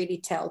couldn't really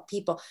tell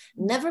people.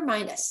 Never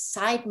mind a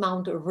side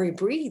mount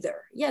rebreather.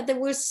 Yeah, there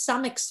were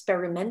some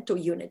experimental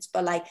units,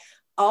 but like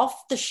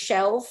off the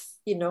shelf,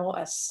 a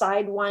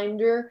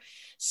sidewinder.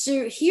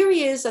 So here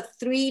he is at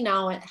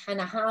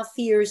 3.5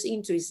 years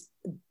into his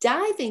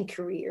diving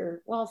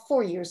career. Well,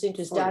 4 years into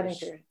his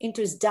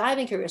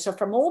diving career. So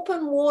from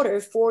open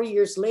water, 4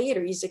 years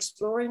later, he's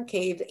exploring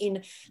cave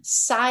in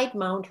side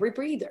mount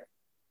rebreather.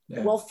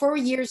 Yeah. Well, 4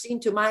 years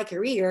into my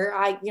career,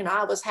 I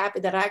was happy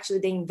that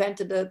they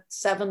invented the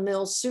 7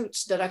 mil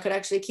suits that I could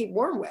actually keep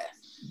warm with,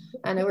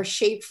 and they were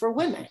shaped for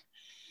women.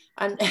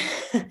 And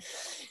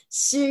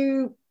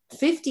so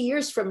 50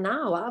 years from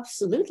now,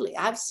 absolutely,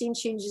 I've seen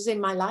changes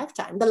in my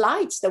lifetime. The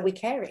lights that we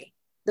carry.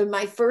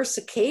 My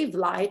first cave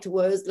light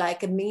was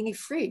like a mini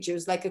fridge. It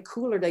was like a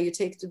cooler that you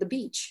take to the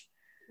beach.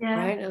 Yeah.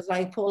 Right? It was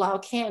like pull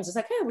out cans. It's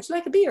like, hey, would you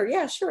like a beer?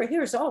 Yeah, sure.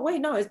 Here's, oh, wait,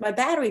 no, it's my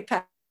battery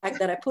pack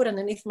that I put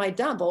underneath my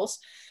dumbbells.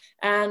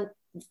 And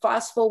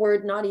fast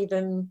forward, not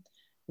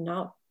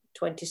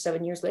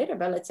 27 years later,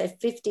 but let's say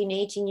 15,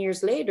 18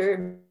 years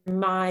later,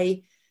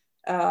 my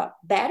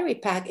battery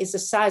pack is the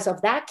size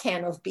of that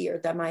can of beer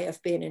that might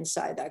have been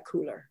inside that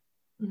cooler.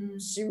 Mm-hmm.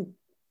 So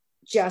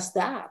just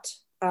that.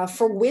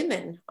 For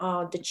women,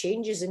 the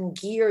changes in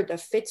gear that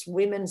fits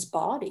women's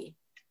body,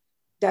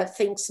 that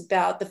thinks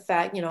about the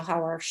fact,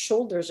 how our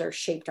shoulders are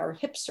shaped, our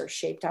hips are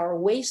shaped, our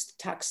waist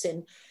tucks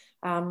in.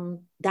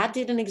 That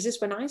didn't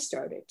exist when I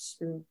started.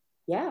 So,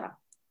 yeah,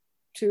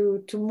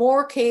 to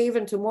more cave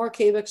and to more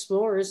cave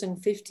explorers in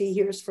 50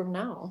 years from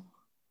now.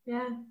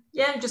 Yeah,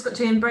 we've just got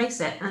to embrace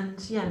it and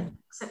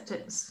accept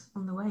it's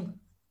on the way.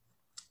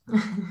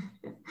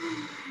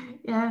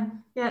 Yeah.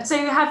 So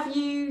have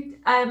you,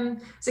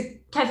 so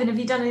Kevin, have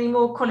you done any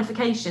more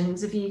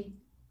qualifications? Have you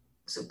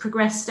sort of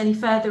progressed any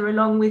further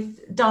along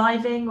with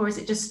diving, or is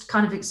it just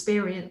kind of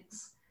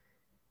experience?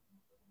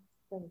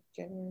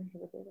 January, it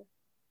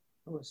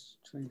was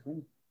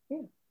 2020.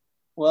 Yeah.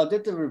 Well, I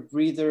did the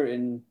rebreather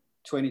in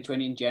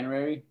 2020 in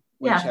January,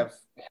 which have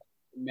helped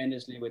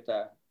tremendously with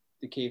the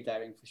cave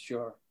diving for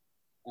sure.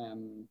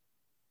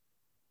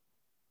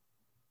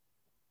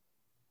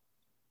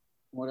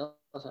 What else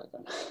have I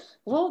done?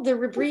 Well, the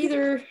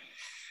rebreather,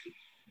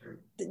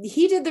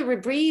 he did the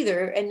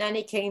rebreather and then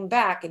he came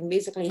back and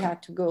basically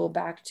had to go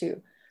back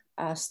to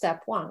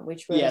step one,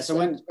 which was...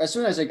 so as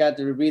soon as I got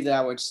the rebreather,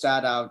 I would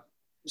start out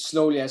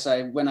slowly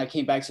when I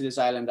came back to this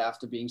island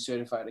after being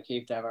certified a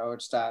cave diver, I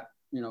would start,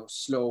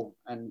 slow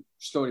and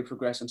slowly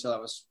progress until I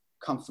was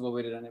comfortable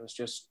with it. And it was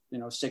just,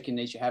 second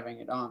nature having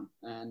it on.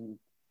 And,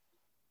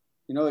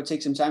 it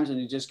takes some time,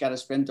 and you just got to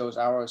spend those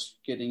hours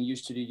getting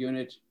used to the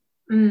unit,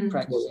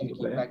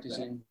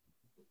 practicing.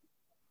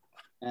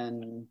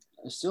 And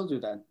I still do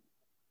that.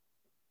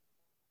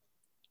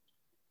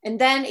 And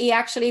then he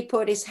actually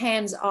put his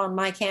hands on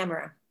my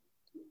camera.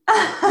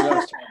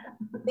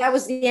 That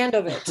was the end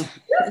of it.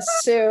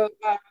 So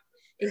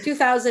in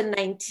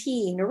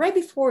 2019, right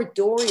before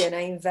Dorian,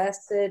 I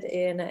invested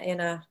in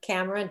a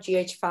camera,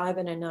 GH5,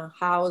 and in a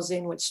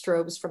housing with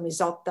strobes from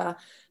Isotta,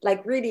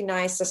 like really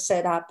nice to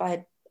set up.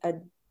 I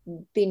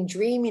been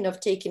dreaming of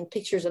taking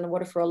pictures in the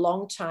water for a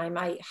long time.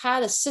 I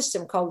had a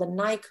system called the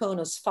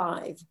Nikonos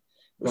 5,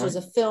 which was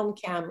a film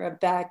camera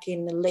back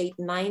in the late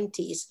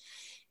 90s.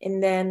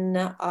 And then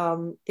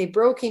they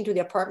broke into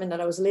the apartment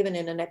that I was living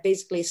in, and I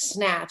basically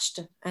snatched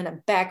a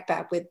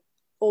backpack with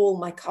all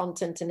my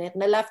content in it.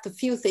 And I left a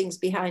few things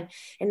behind.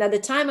 And at the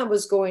time I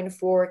was going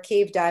for a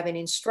cave diving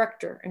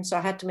instructor. And so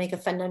I had to make a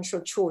financial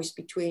choice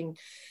between,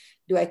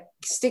 do I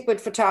stick with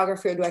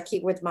photography or do I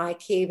keep with my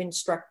cave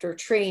instructor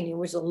training? It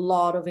was a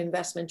lot of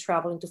investment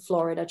traveling to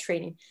Florida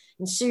training.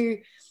 And so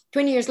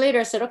 20 years later,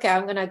 I said, okay,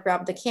 I'm going to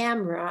grab the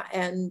camera.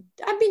 And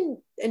I've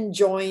been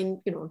enjoying,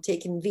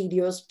 taking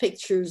videos,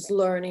 pictures,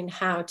 learning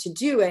how to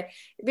do it.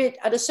 But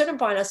at a certain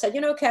point, I said,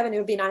 Kevin, it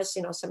would be nice,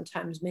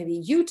 sometimes maybe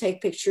you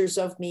take pictures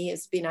of me.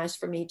 It'd be nice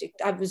for me to,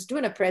 I was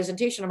doing a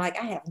presentation. I'm like,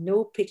 I have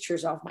no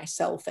pictures of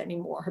myself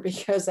anymore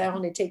because I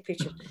only take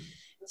pictures.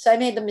 So I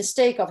made the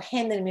mistake of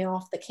handing me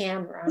off the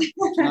camera.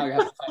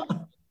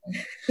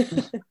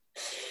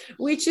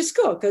 Which is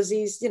cool because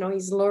he's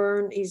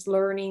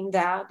learning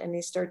that, and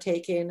he start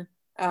taking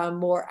a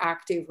more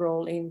active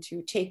role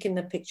into taking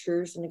the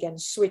pictures and again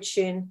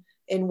switching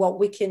in what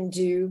we can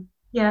do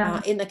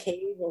in the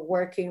cave or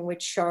working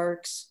with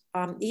sharks.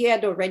 He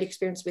had already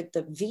experience with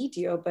the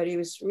video, but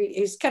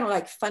it's kind of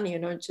like funny,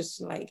 just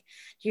like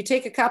you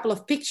take a couple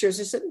of pictures.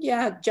 I said,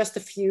 yeah, just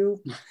a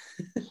few.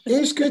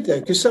 It's good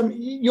though, because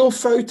your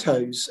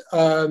photos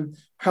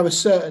have a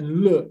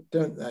certain look,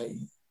 don't they?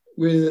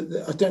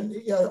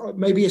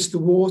 Maybe it's the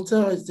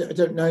water, I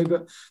don't know,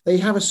 but they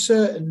have a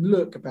certain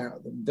look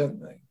about them,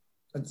 don't they?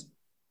 And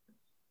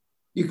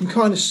you can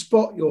kind of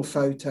spot your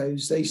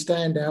photos. They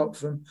stand out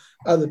from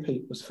other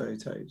people's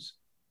photos.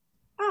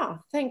 Oh,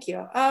 thank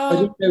you. I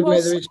don't know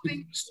whether it's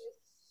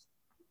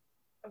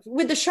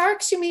with the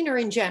sharks, you mean, or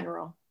in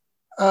general?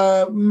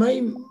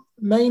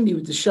 Mainly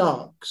with the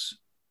sharks.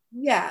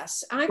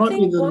 Yes, I might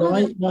think be the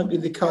light, might be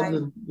the color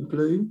of the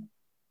blue.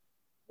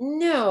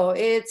 No,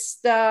 it's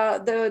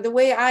the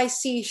way I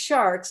see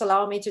sharks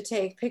allow me to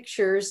take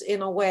pictures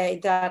in a way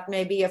that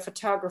maybe a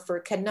photographer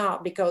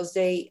cannot, because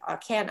they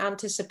can't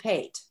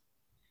anticipate.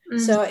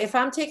 So if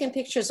I'm taking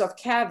pictures of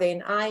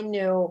Kevin, I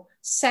know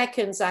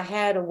seconds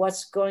ahead of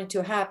what's going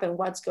to happen.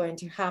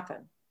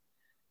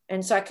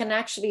 And so I can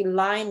actually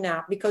line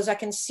up because I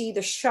can see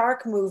the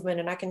shark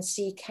movement and I can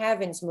see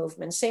Kevin's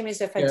movement. Same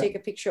as if I take a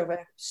picture of a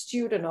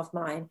student of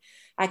mine,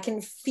 I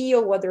can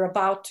feel what they're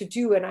about to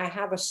do. And I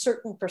have a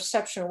certain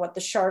perception of what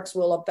the sharks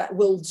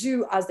will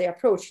do as they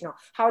approach,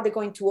 how are they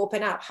going to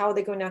open up? How are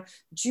they going to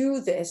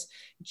do this?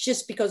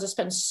 Just because I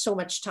spend so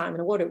much time in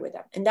the water with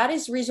them. And that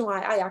is the reason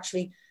why I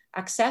actually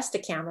accessed the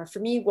camera. For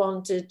me,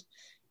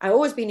 I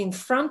always been in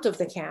front of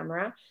the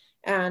camera,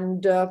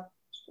 and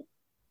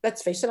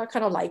let's face it, I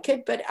kind of like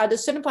it. But at a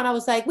certain point, I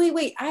was like,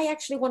 wait, I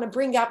actually want to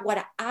bring up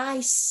what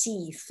I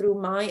see through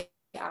my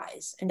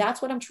eyes. And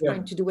that's what I'm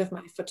trying to do with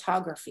my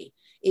photography,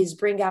 is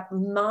bring up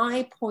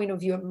my point of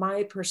view,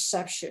 my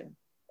perception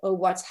of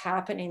what's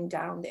happening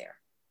down there.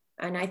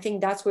 And I think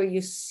that's where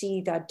you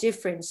see that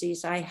difference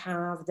is I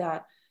have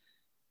that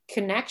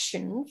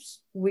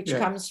connections, which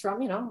comes from,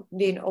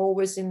 being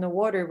always in the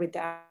water with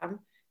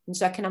them. And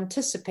so I can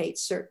anticipate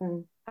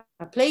certain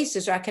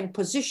places, or I can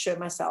position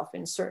myself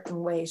in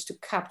certain ways to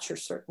capture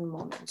certain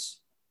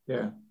moments.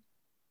 Yeah,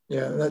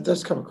 that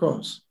does come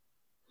across.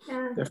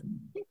 Yeah, definitely.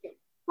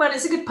 Well,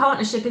 it's a good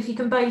partnership if you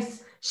can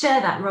both share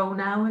that role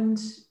now, and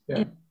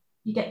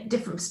you get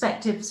different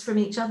perspectives from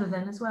each other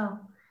then as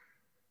well.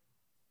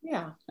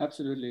 Yeah,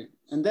 absolutely.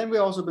 And then we've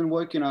also been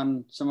working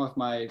on some of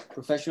my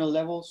professional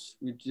levels.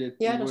 We did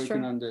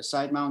working on the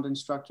side mount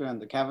instructor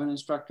and the cabin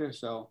instructor.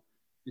 So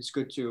it's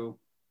good to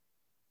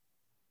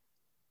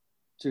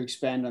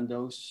expand on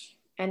those.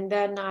 And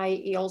then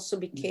I also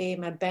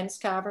became a Ben's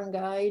Cavern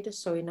guide.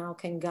 So he now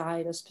can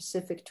guide a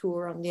specific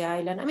tour on the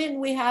island. I mean,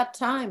 we had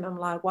time. I'm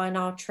like, why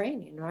not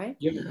training, right?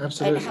 Yeah,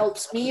 absolutely. It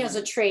helps me as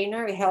a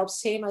trainer. It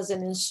helps him as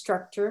an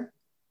instructor.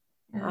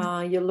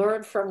 You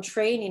learn from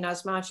training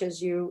as much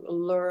as you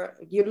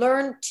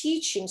learn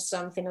teaching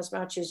something as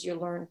much as you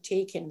learn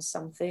taking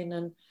something.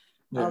 And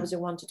I always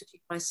wanted to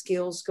keep my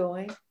skills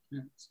going. Yeah.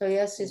 So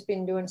yes, he's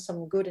been doing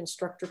some good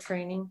instructor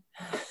training.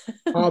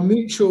 Our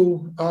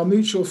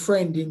mutual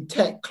friend in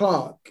Tech,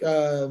 Clark,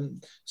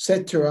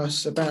 said to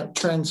us about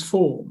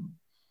transform,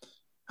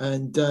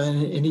 and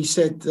he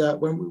said that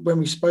when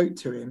we spoke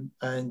to him,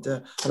 and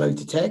hello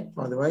to Tech,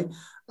 by the way,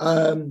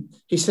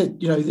 he said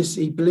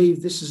he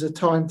believed this is a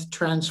time to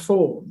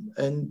transform,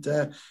 and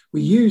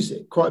we use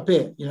it quite a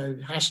bit.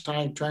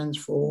 Hashtag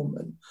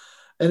transform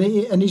and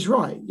he's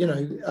right.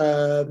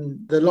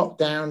 The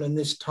lockdown and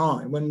this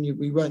time when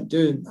we weren't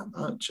doing that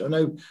much. I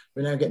know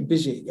we're now getting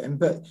busy again,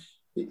 but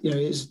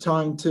it's a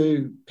time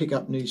to pick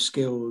up new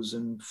skills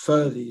and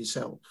further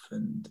yourself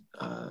and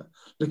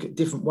look at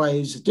different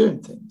ways of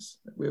doing things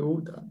that we've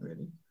all done,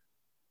 really.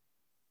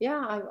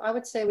 Yeah, I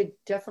would say we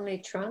definitely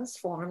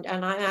transformed,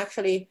 and I'm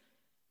actually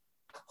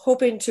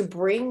hoping to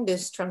bring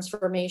this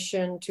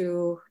transformation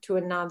to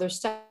another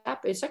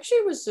step.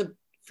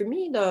 For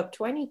me, the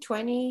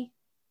 2020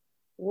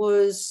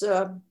 was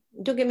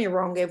don't get me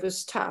wrong, it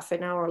was tough,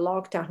 and our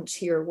lockdowns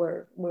here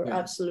were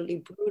absolutely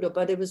brutal.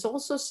 But it was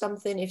also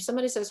something. If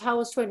somebody says, "How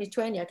was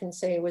 2020?" I can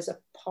say it was a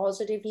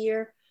positive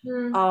year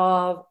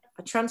of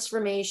a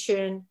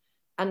transformation,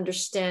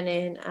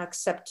 understanding,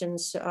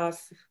 acceptance of.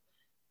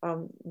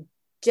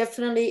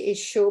 Definitely, it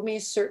showed me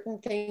certain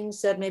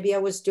things that maybe I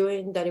was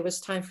doing that it was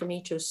time for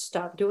me to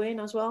stop doing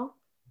as well.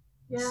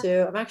 Yeah.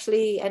 So I'm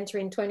actually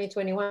entering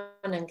 2021,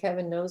 and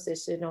Kevin knows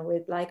this,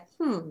 with like,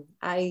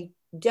 I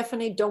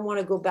definitely don't want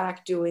to go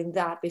back doing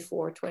that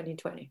before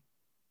 2020.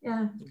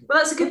 Yeah. Well,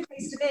 that's a good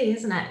place to be,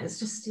 isn't it? It's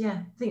just,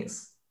 I think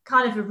it's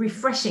kind of a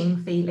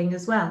refreshing feeling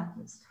as well.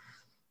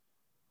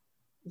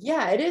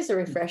 Yeah, it is a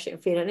refreshing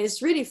feeling.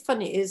 It's really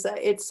funny. Is that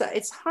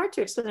it's hard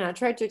to explain. I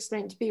tried to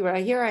explain to people.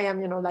 Here I am,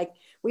 like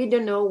we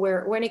don't know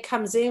when it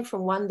comes in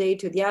from one day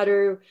to the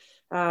other.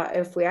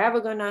 If we're ever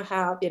gonna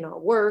have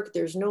work,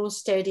 there's no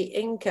steady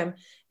income,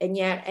 and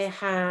yet it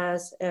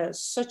has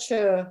such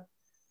a.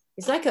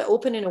 It's like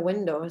opening a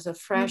window. It's a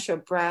fresh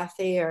breath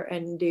air,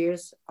 and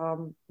there's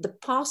the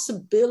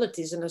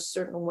possibilities in a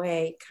certain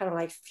way. Kind of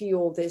like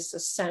fuel this a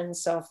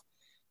sense of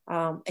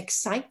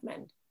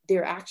excitement.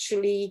 They're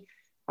actually.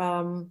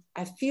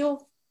 I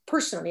feel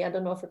personally, I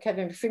don't know for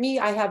Kevin, for me,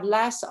 I have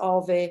less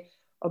of a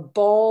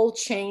ball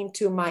chain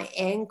to my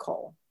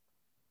ankle,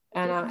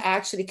 and I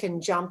actually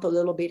can jump a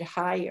little bit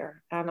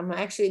higher, and I'm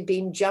actually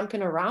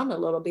jumping around a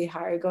little bit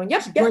higher, going,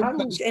 yep, I'm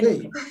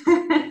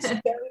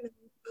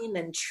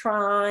and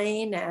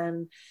trying,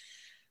 and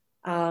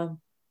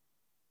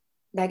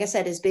like I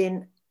said, it's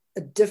been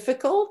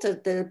difficult.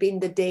 There have been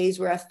the days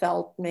where I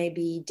felt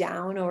maybe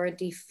down or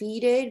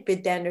defeated,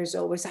 but then there's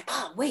always like,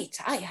 oh wait,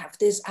 I have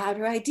this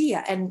other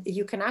idea, and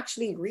you can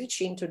actually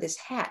reach into this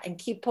hat and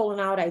keep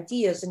pulling out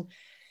ideas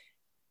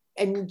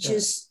and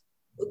just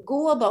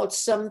go about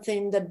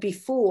something that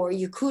before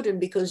you couldn't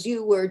because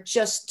you were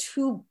just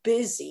too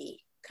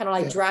busy, kind of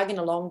like dragging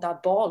along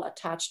that ball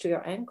attached to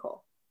your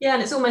ankle. Yeah,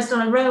 and it's almost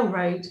on a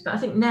railroad. But I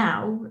think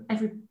now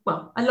a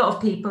lot of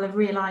people have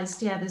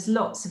realised, there's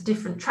lots of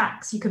different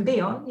tracks you can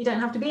be on. You don't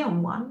have to be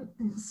on one.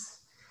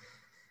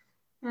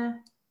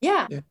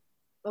 Yeah,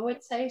 I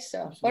would say so.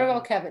 Absolutely. What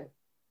about Kevin?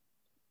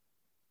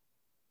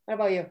 What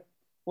about you?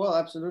 Well,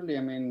 absolutely.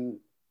 I mean,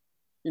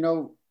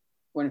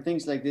 when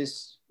things like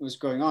this was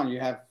going on,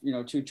 you have,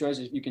 two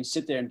choices. You can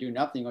sit there and do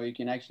nothing, or you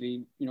can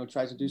actually,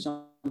 try to do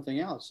something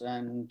else.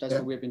 And that's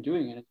what we've been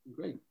doing, and it's been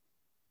great.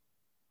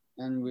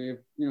 And we've,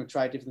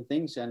 tried different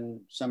things, and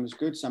some is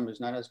good, some is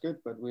not as good,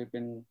 but we've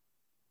been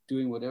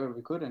doing whatever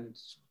we could, and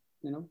it's,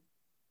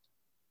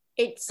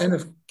 It's and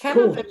of kind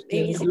course, of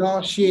amazing.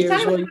 Last year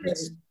as well. An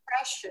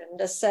expression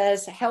that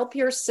says, help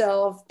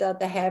yourself that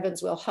the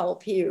heavens will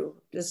help you.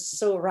 This is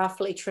so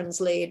roughly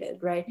translated,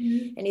 right?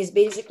 Mm-hmm. And it's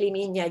basically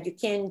mean, you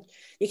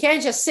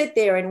can't just sit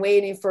there and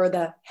waiting for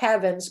the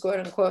heavens, quote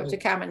unquote, to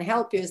come and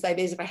help you. It's like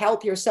basically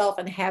help yourself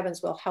and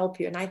heavens will help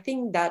you. And I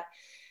think that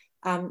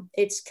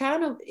it's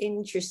kind of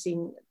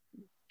interesting.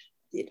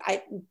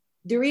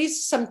 There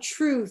is some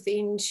truth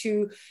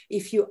into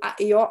if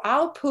your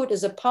output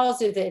is a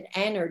positive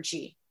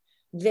energy,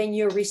 then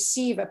you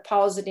receive a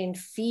positive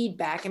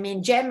feedback. I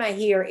mean, Gemma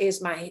here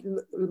is my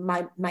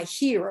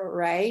hero,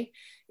 right?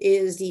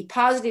 Is the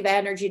positive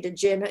energy that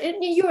Gemma,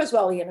 and you as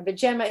well, but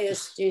Gemma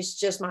is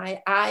just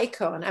my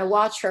icon. I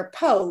watch her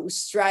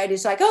post, right?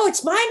 It's like, oh,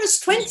 it's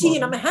 -20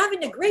 and I'm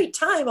having a great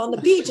time on the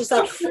beach. It's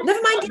like,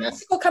 never mind the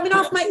icicle coming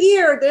off my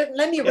ear.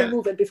 Let me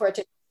remove it before I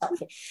take a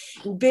selfie.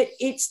 But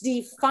it's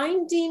the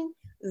finding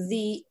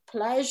the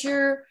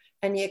pleasure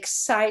and the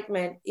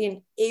excitement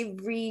in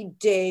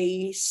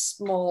everyday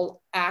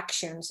small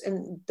actions.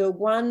 And the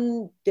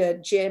one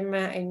that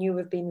Gemma and you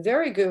have been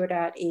very good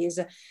at is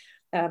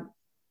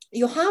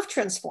you have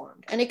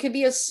transformed. And it could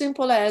be as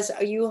simple as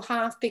you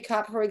have picked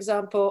up, for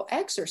example,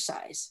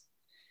 exercise.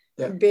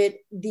 Yeah. But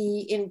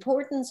the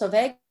importance of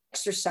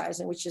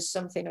exercising, which is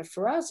something that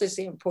for us is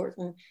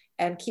important,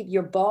 and keep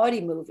your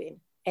body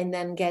moving, and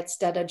then gets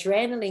that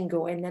adrenaline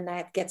going, and then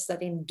that gets that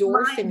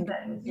endorphin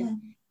going. Yeah.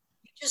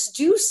 Just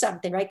do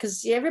something, right?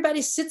 Because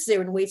everybody sits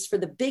there and waits for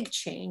the big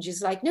change.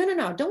 It's like, no,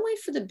 don't wait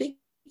for the big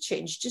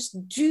change.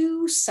 Just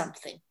do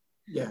something.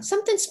 Yeah.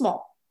 Something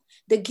small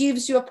that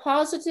gives you a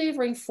positive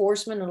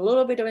reinforcement, a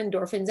little bit of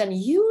endorphins, and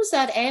use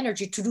that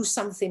energy to do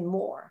something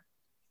more.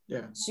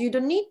 Yeah. So you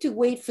don't need to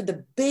wait for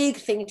the big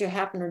thing to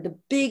happen or the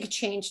big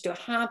change to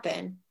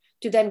happen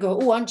to then go,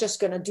 oh, I'm just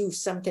going to do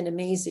something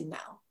amazing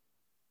now.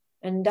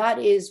 And that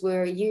is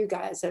where you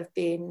guys have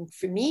been,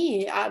 for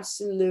me,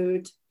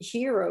 absolute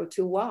hero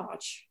to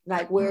watch,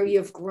 like where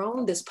you've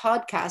grown this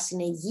podcast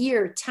in a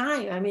year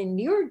time. I mean,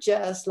 you're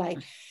just like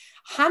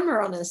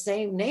hammer on the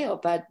same nail,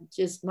 but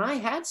just my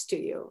hats to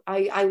you.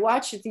 I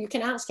watch it. You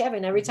can ask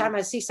Kevin every time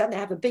I see something,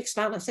 I have a big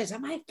smile and says,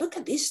 I'm like, look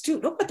at these two,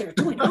 look what they're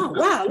doing. Oh,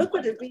 wow, look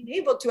what they've been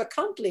able to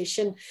accomplish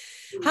and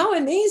how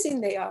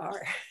amazing they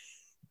are.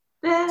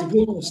 To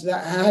be honest,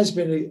 that has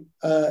been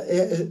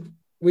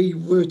we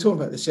were talking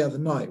about this the other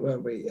night,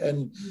 weren't we?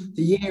 And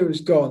the year has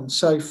gone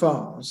so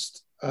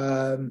fast,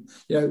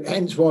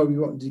 hence why we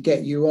wanted to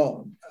get you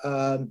on.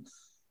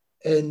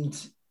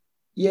 And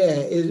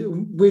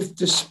we've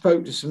just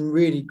spoke to some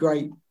really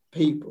great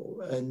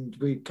people, and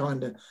we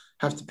kind of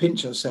have to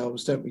pinch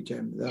ourselves, don't we,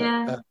 Jem?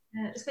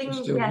 It's been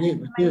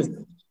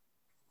amazing.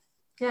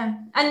 Yeah,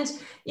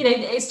 and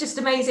it's just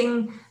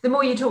amazing. The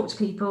more you talk to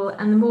people,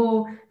 and the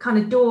more kind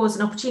of doors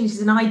and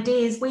opportunities and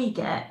ideas we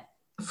get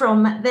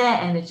from their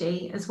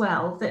energy as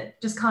well, that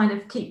just kind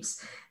of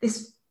keeps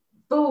this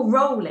ball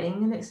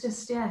rolling. And it's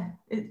just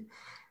And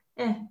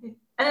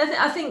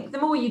I think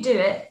the more you do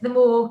it, the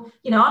more,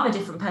 I'm a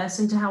different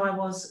person to how I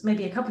was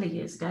maybe a couple of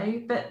years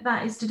ago, but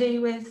that is to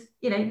do with,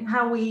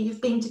 how we've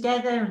been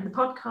together and the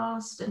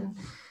podcast and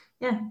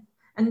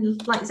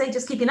like I say,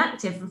 just keeping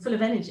active and full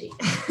of energy.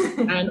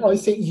 And I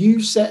think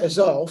you set us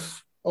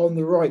off on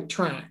the right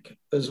track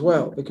as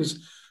well,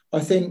 because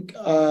I think,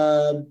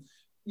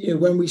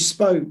 when we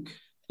spoke,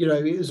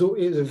 it was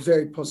a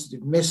very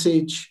positive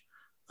message,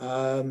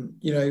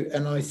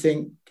 and I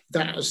think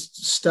that has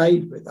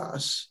stayed with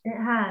us. It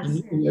has.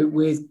 And,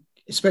 with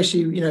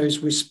especially as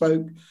we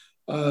spoke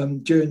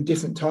during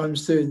different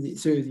times through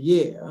the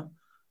year,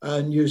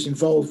 and you was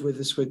involved with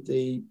us with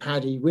the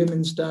Paddy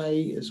Women's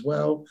Day as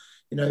well.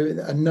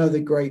 Another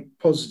great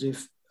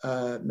positive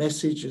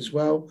message as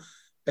well,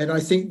 and I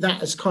think that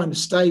has kind of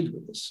stayed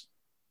with us.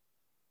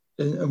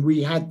 And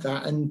we had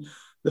that, and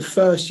the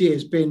first year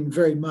has been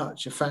very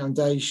much a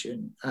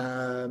foundation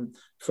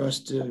for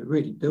us to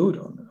really build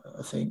on.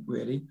 I think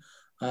really.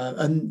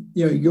 And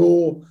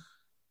your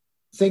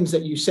things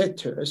that you said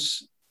to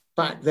us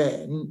back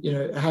then,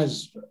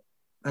 has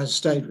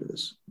stayed with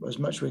us as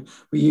much.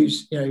 We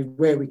use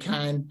where we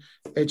can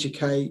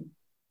educate,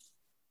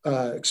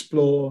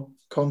 explore,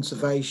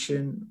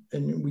 conservation,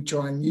 and we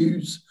try and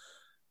use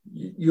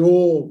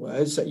your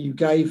words that you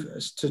gave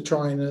us to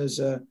try and as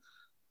a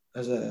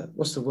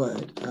what's the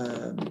word?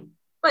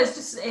 Well,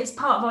 it's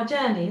part of our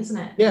journey, isn't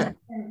it? Yeah,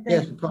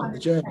 it's part of the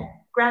journey,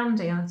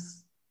 grounding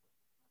us.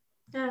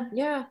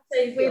 Yeah. So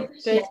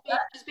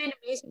it's been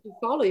amazing to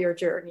follow your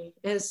journey.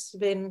 It's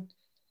been,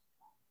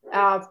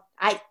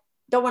 I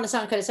don't want to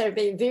sound kind of sad,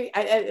 but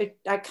I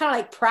kind of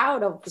like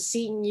proud of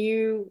seeing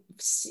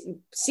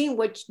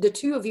what the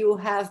two of you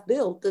have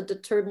built, the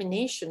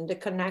determination, the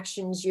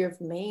connections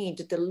you've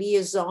made, the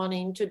liaison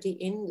into the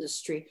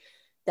industry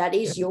that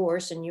is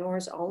yours and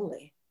yours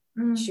only.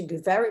 You should be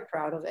very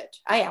proud of it.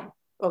 I am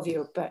of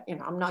you, but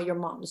I'm not your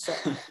mom, so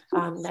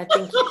I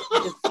think you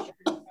should be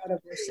proud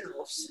of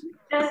yourselves.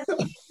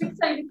 With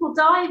so little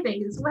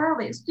diving as well,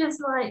 it's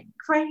just like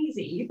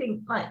crazy. You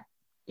think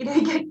you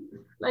get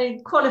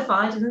like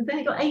qualified and then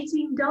you got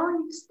 18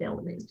 dives still,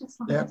 and it's just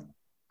like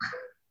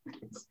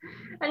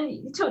and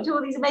you talk to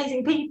all these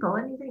amazing people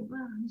and you think,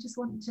 well, you just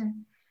want to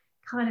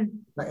kind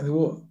of back in the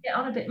water, get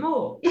on a bit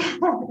more.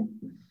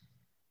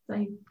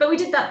 So, but we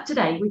did that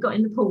today. We got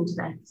in the pool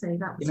today, so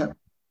that was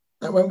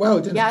that went well,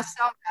 didn't it? Yeah, I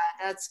saw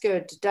that. That's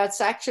good. That's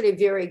actually a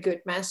very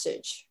good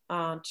message,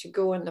 to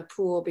go in the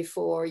pool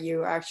before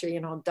you actually,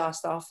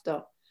 dust off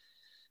the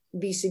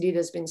BCD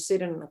that's been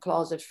sitting in the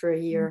closet for a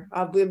year.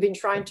 We've been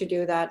trying to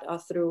do that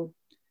through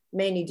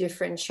many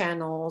different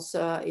channels.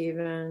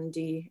 Even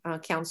the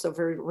Council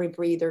for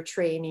Rebreather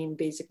training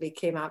basically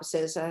came up,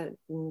 says,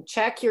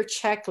 check your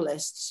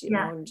checklists,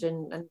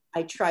 and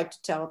I tried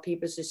to tell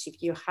people, says,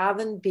 if you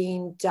haven't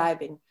been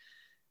diving,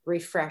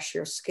 refresh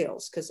your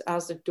skills, because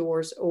as the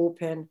doors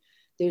open,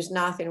 there's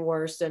nothing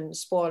worse than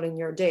spoiling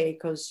your day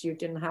because you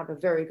didn't have a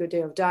very good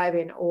day of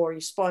diving, or you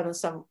spoiling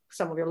some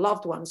of your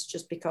loved ones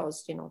just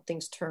because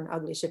things turn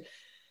ugly. So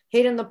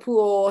hitting the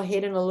pool,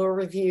 hitting a little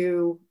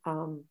review,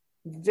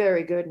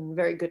 very good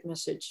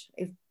message.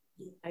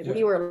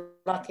 We were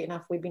lucky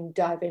enough, we've been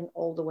diving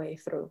all the way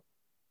through.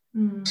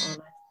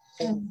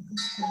 It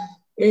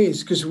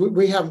is, because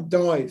we haven't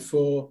dived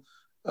for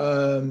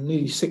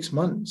nearly 6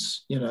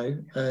 months,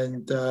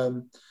 and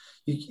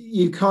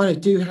you kind of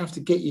do have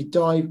to get your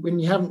dive when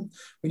you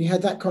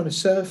had that kind of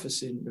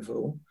surfacing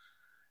before.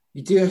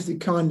 You do have to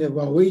kind of,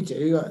 well, we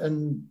do,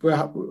 and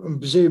I'm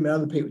presuming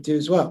other people do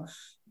as well.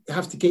 You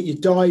have to get your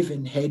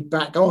diving head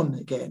back on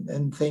again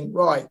and think,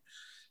 right,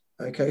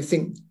 okay,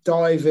 think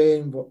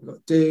diving, what we've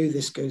got to do,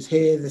 this goes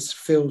here, this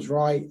feels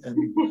right,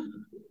 and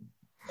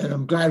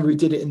I'm glad we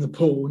did it in the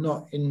pool,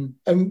 not in.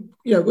 And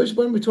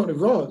when we're talking to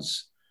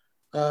Ros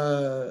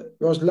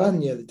Lunn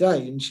the other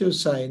day, and she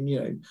was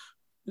saying,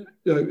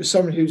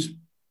 someone who's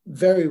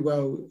very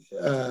well,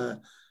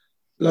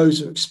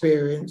 loads of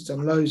experience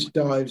and loads of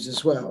dives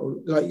as well,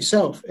 like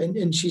yourself,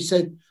 and she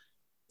said,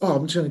 "Oh,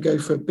 I'm just going to go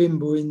for a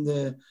bimble in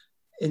the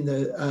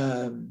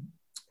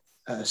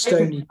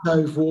Stony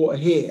Cove water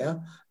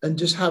here and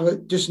just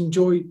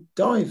enjoy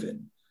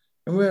diving."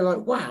 And we're like,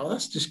 "Wow,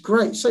 that's just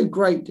great! So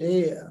great to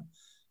hear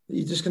that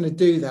you're just going to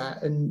do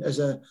that, and as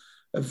a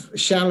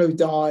shallow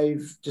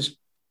dive, just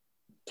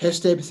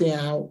test everything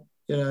out,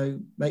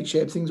 make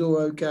sure everything's all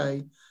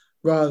okay,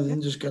 rather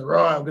than just go,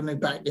 right, I'm going to go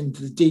back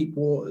into the deep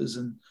waters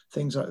and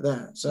things like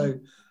that." So,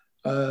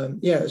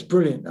 it's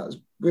brilliant. That was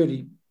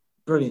really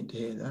brilliant to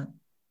hear that.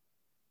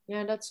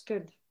 Yeah, that's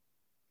good.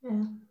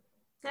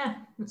 Yeah,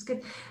 that's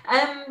good.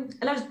 And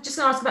I was just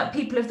going to ask about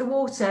People of the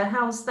Water.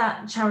 How's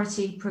that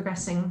charity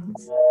progressing?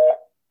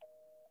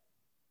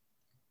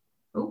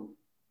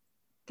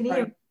 Can you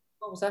hear me?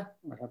 What was that?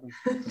 What happened?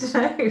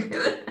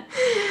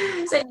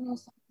 So,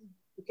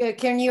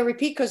 can you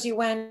repeat, because you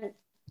went?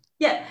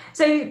 Yeah,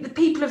 so the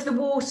People of the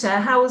Water,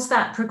 how has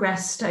that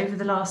progressed over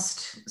the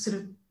last sort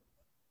of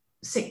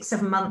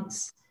 6-7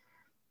 months?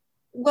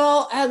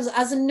 Well, as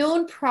a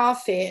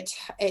non-profit,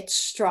 it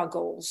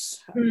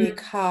struggles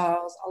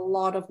because a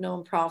lot of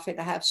non-profit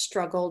have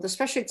struggled,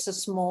 especially it's a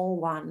small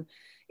one,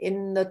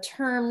 in the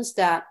terms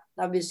that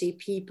obviously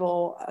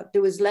people,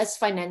 there was less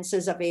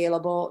finances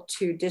available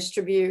to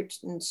distribute,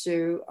 and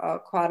so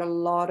quite a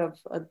lot of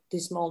the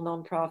small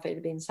non-profit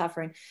have been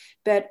suffering.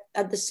 But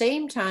at the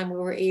same time, we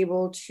were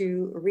able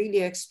to really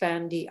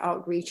expand the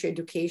outreach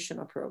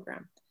educational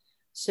program.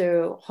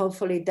 So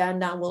hopefully then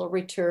that will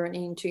return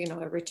into,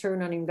 a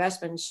return on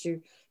investments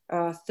to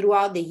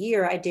throughout the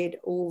year. I did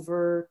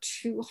over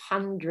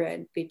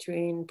 200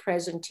 between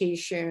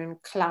presentation,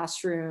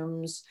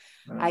 classrooms.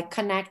 I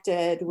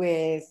connected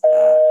with,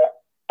 what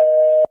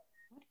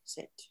is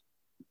it?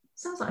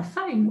 Sounds like a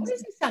phone. What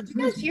is the sound? Do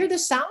you guys hear the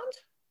sound?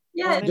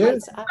 Yeah,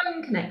 it's a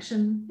phone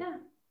connection. Yeah.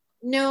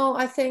 No,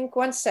 I think,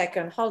 one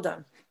second, hold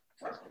on.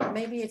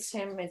 Maybe it's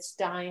him, it's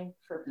dying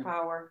for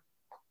power.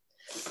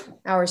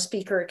 Our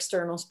speaker,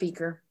 external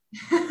speaker.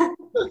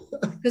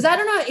 Because I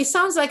don't know, it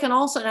sounds like an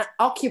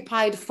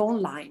occupied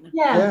phone line.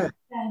 Yeah.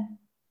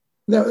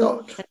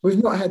 No,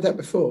 we've not had that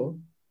before.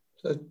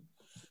 So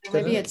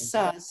maybe it's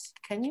us.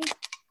 Can you?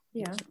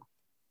 Yeah.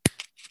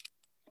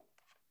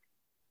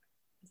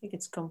 I think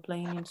it's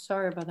complaining.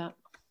 Sorry about that.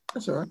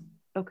 That's all right.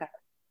 Okay.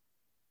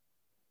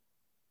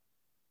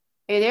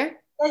 Are you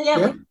there? Yeah.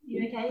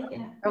 Okay.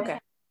 Yeah. Okay.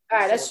 All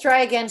right, let's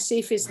try again, see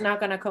if he's not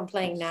going to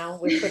complain now.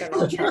 We put it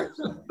on charge.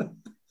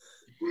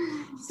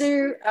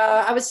 So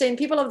I was saying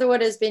People of the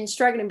Wood has been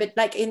struggling, but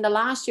like in the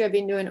last year, I've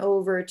been doing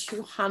over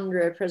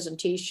 200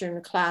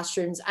 presentation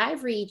classrooms.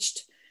 I've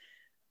reached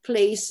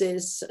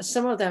places,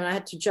 some of them I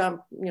had to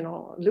jump,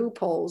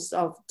 loopholes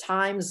of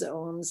time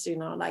zones,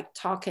 like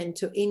talking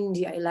to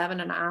India,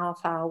 11 and a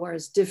half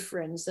hours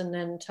difference, and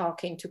then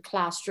talking to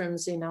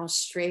classrooms in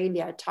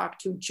Australia. I talked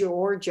to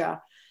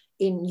Georgia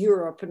in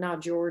Europe, now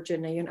Georgia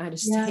in the United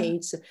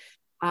States.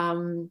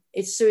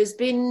 It's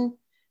been,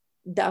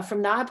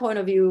 from that point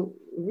of view,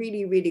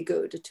 really, really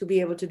good to be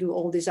able to do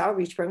all this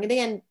outreach program.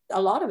 And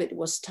a lot of it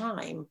was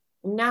time.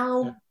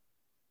 Now,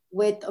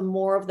 with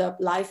more of the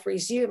life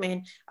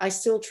resuming, I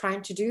still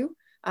trying to do.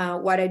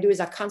 What I do is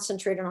I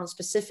concentrate on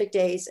specific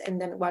days.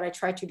 And then what I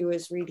try to do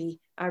is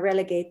really, I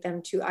relegate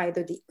them to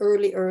either the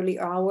early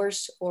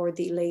hours or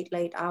the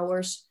late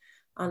hours,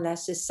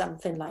 unless it's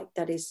something like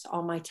that is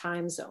on my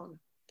time zone.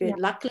 But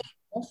luckily,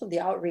 most of the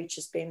outreach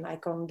has been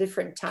like on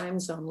different time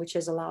zone, which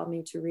has allowed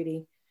me to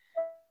really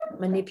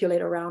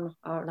manipulate around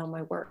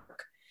my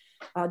work.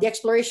 The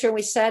exploration,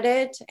 we said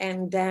it,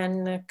 and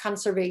then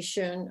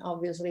conservation,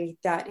 obviously,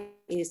 that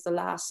is the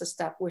last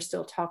step. We're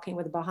still talking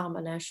with the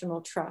Bahama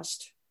National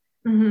Trust.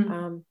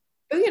 But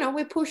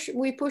we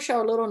push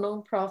our little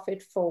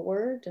nonprofit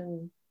forward,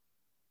 and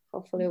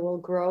hopefully we'll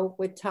grow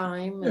with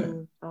time.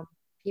 And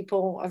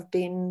people have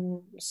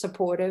been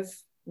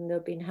supportive, and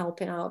they've been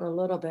helping out a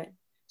little bit.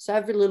 So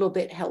every little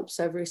bit helps.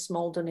 Every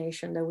small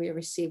donation that we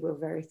receive, we're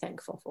very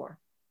thankful for.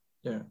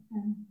 Yeah,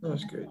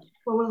 that's good.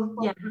 Well,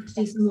 we'll have to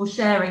do some more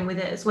sharing with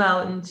it as well,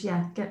 and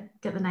get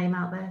the name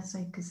out there.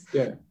 So because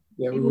we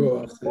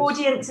will. The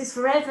audience is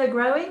forever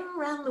growing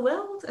around the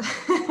world.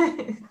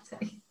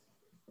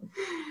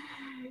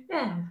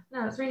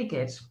 It's really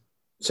good.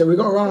 So we've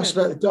got to ask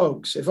about the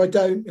dogs. If I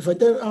don't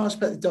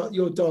ask about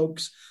your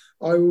dogs,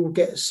 I will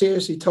get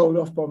seriously told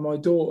off by my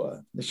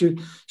daughter.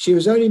 She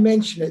was only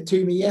mentioning it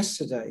to me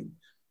yesterday.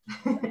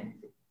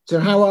 So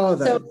how are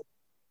they? So,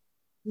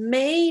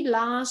 May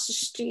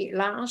last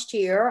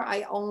year,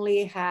 I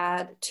only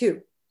had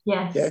 2.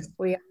 Yes.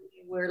 We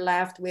were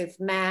left with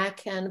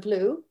Mac and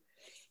Blue.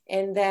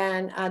 And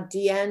then at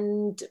the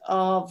end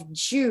of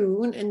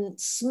June, and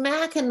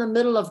smack in the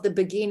middle of the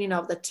beginning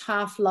of the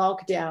tough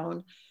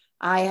lockdown,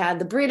 I had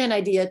the brilliant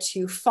idea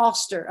to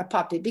foster a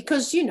puppy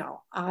because,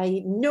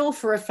 I know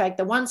for a fact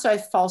that once I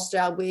foster,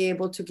 I'll be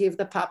able to give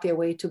the puppy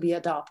away to be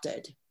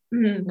adopted.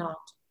 Not.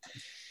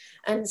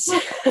 And so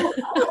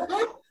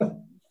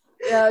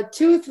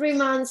 2-3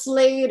 months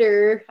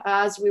later,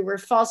 as we were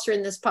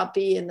fostering this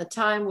puppy and the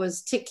time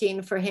was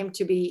ticking for him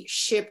to be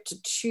shipped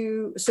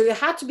so it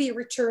had to be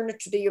returned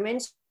to the Humane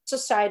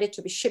Society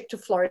to be shipped to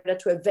Florida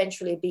to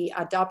eventually be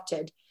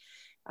adopted.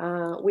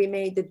 We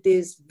made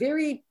this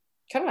very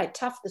kind of like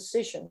tough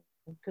decision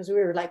because we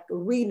were like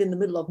really in the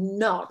middle of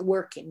not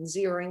working,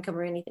 0 income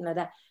or anything like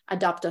that,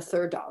 adopt a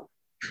third dog.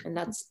 And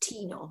that's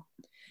Tino.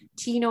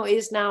 Tino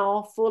is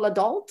now full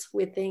adult.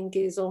 We think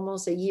is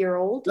almost a year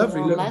old.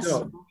 Lovely little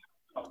dog.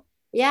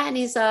 Yeah, and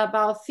he's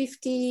about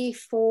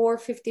 54,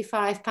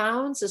 55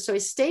 pounds. So he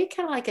stayed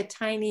kind of like a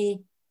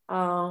tiny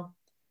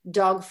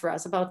dog for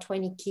us, about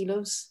 20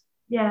 kilos.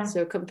 Yeah.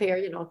 So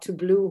compare, to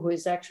Blue, who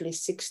is actually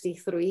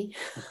 63.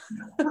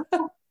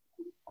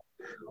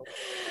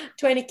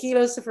 20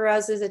 kilos for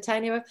us is a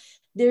tiny one.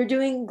 They're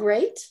doing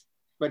great.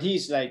 But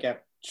he's like a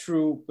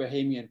true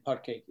Bahamian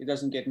potcake. It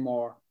doesn't get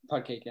more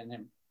potcake than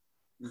him.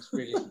 It's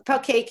really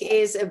Pugcake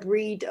is a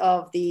breed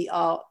of the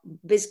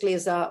basically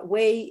is a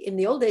way in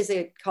the old days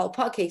they called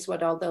pugcakes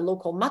what are the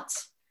local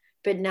mutts,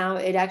 but now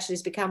it actually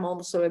has become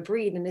also a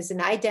breed and is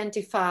an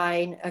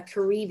identifying a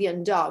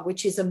Caribbean dog,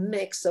 which is a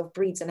mix of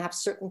breeds and have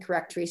certain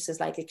characteristics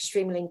like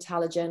extremely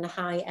intelligent,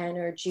 high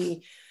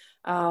energy,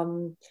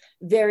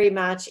 very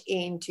much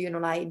into,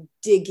 like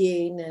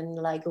digging and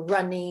like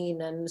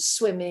running and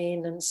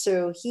swimming. And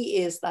so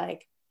he's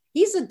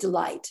a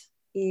delight.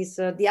 He's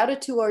the other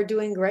two are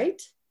doing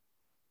great.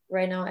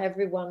 Right now,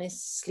 everyone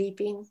is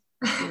sleeping.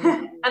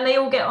 And they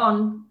all get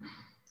on.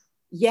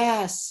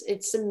 Yes,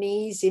 it's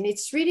amazing.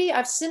 It's really,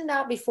 I've seen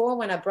that before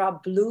when I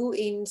brought Blue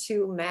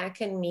into Mac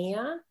and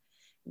Mia,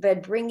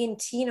 but bringing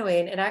Tino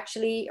in, it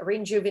actually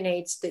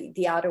rejuvenates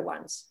the other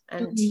ones.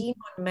 And Tino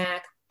and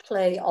Mac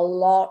play a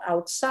lot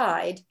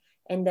outside,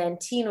 and then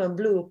Tino and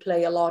Blue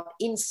play a lot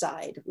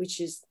inside, which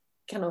is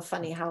kind of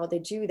funny how they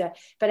do that.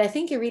 But I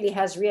think it really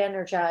has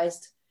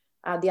re-energized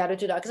the other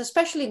two dogs,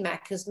 especially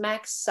Mac, because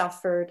Mac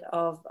suffered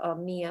of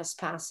Mia's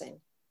passing.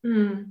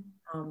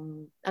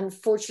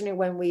 Unfortunately,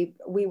 when we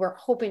were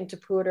hoping to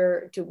put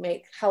her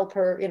to help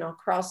her,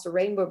 cross the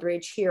Rainbow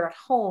Bridge here at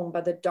home,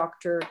 but the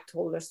doctor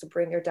told us to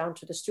bring her down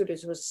to the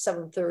studios. It was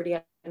 7:30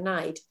 at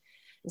night,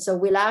 and so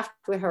we left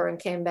with her and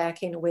came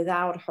back in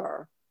without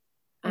her.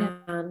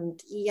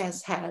 And he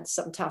has had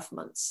some tough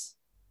months.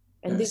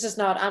 And this is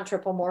not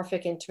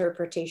anthropomorphic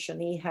interpretation.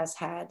 He has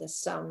had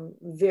some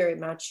very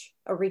much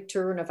a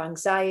return of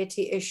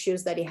anxiety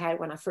issues that he had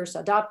when I first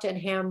adopted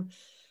him.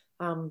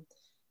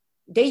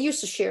 They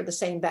used to share the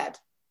same bed.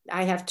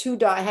 I had two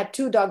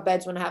dog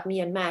beds when I had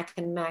Mia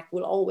and Mac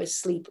will always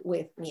sleep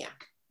with Mia.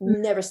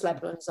 Never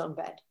slept on his own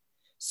bed.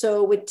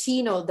 So with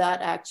Tino,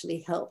 that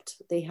actually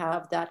helped. They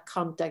have that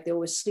contact. They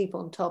always sleep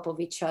on top of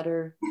each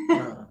other.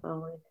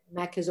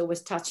 Mac is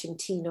always touching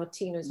Tino.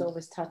 Tino is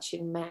always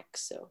touching Mac.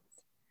 So.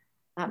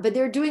 But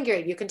they're doing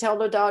great. You can tell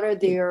their daughter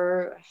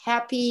they're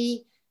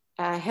happy,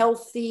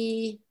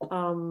 healthy,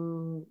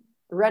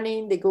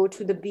 running. They go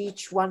to the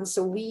beach once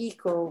a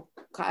week or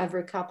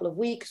every couple of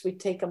weeks. We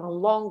take them on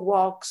long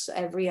walks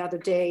every other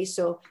day.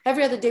 So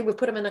every other day we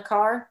put them in a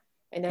car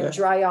and then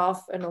dry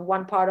off in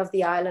one part of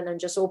the island and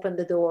just open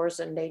the doors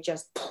and they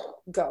just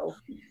go.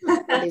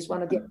 That is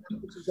one of the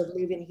advantages of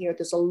living here.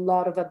 There's a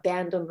lot of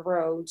abandoned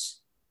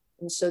roads.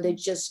 And so they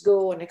just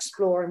go and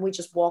explore and we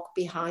just walk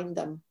behind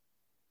them.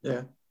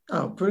 Yeah.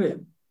 Oh,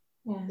 brilliant.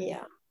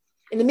 Yeah.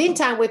 In the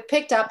meantime, we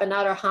picked up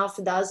another half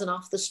a dozen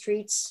off the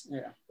streets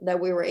that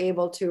we were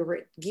able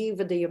to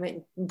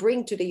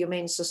bring to the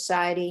Humane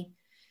Society.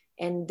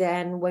 And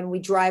then when we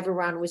drive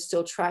around,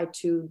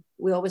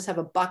 we always have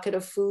a bucket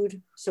of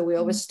food. So we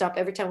always stop.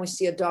 Every time we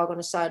see a dog on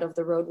the side of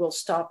the road, we'll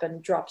stop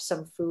and drop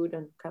some food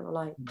and kind of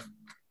like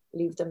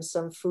leave them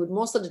some food.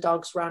 Most of the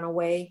dogs run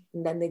away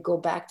and then they go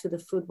back to the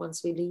food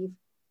once we leave.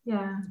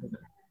 Yeah.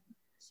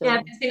 So.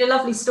 Yeah, it's been a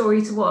lovely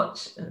story to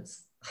watch.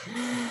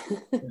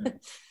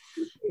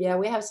 Yeah,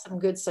 we have some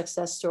good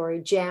success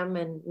story. Jam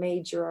and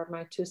Major are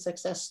my two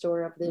success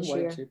story of this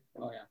year.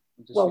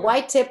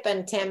 White Tip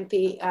and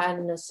Tempe,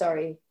 and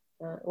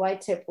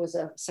White Tip was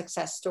a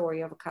success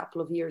story of a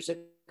couple of years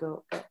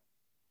ago.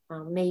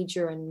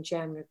 Major and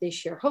Jam are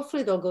this year.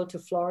 Hopefully they'll go to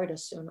Florida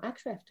soon.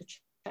 Actually, I have to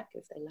check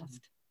if they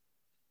left.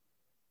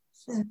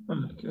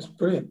 That's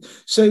brilliant.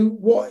 So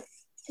what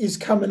is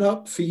coming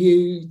up for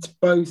you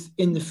both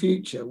in the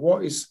future?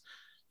 What is,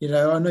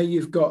 I know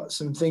you've got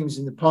some things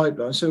in the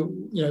pipeline. So,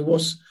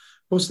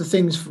 what's the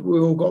things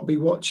we've all got to be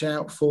watching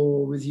out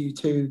for with you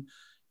two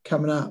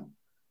coming up?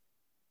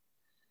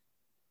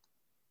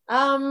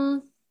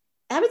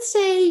 I would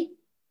say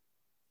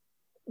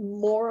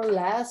more or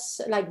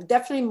less, like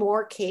definitely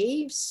more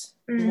caves,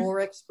 more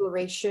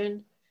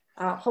exploration.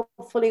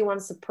 Hopefully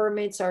once the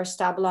permits are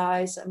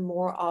stabilized,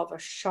 more of a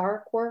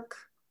shark work.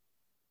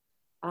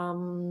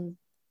 And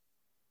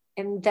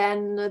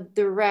then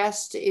the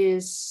rest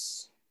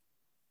is,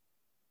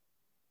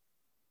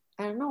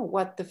 I don't know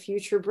what the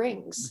future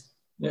brings.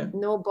 Yeah.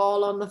 No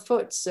ball on the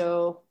foot.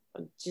 So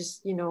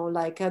just,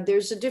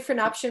 there's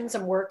different options.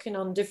 I'm working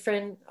on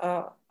different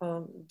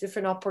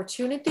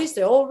opportunities.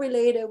 They're all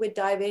related with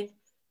diving.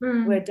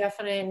 We're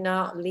definitely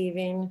not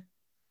leaving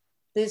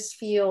this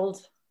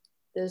field,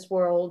 this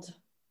world,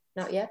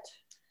 not yet.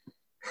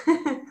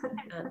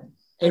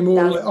 Any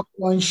more like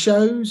online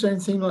shows,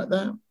 anything like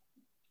that?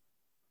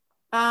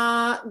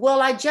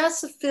 Well, I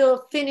just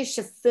finished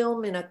a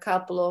film in a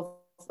couple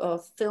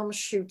of film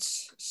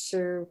shoots,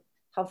 so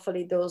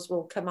hopefully those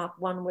will come up.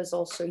 One was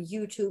also a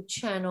YouTube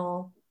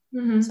channel.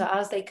 So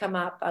as they come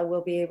up, I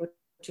will be able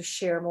to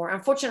share more.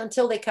 Unfortunately,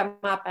 until they come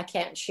up, I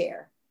can't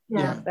share.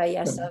 But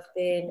yes,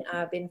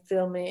 I've been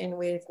filming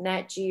with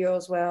Nat Geo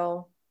as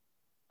well,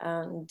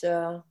 and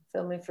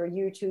filming for a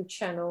YouTube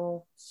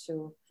channel.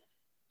 So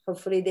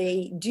hopefully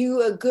they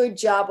do a good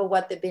job of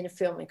what they've been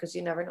filming, because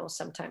you never know,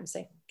 sometimes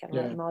they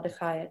can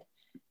modify it.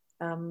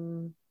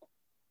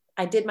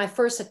 I did my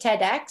first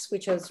TEDx,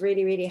 which I was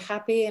really, really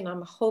happy. And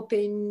I'm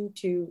hoping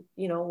to,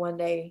 one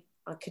day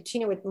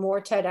continue with more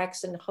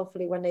TEDx and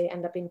hopefully one day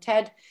end up in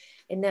TED.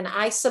 And then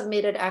I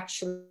submitted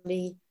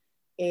actually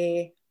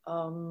a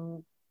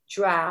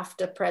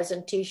draft, a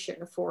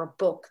presentation for a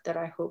book that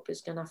I hope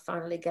is going to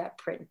finally get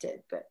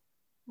printed. But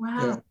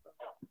wow,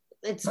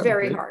 it's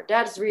very hard.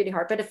 That is really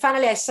hard. But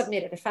finally I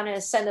submitted. I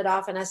finally sent it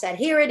off and I said,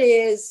 here it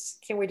is.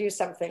 Can we do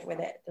something with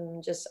it?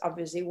 And just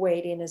obviously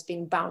waiting has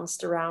been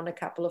bounced around a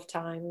couple of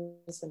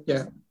times. And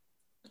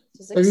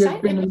have you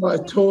ever been in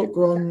like a talk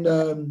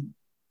on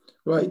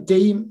like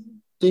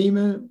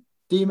demo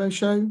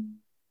show?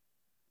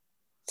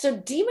 So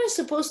Dima is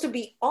supposed to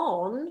be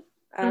on,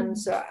 and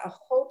so I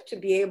hope to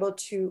be able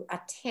to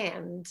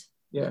attend.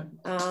 Yeah.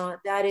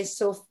 That is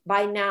so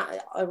by now,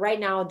 right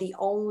now, the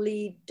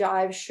only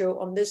dive show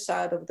on this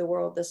side of the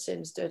world that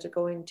seems that are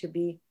going to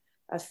be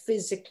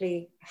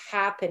physically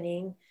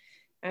happening.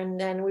 And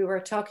then we were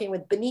talking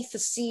with Beneath the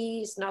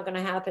Sea, it's not going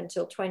to happen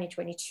until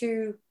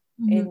 2022.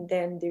 And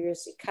then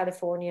there's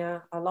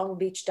California, a Long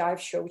Beach dive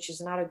show, which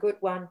is not a good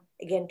one,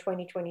 again,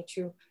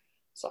 2022.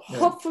 So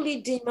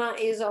hopefully Dima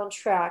is on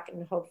track,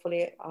 and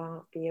hopefully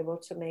I'll be able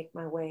to make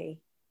my way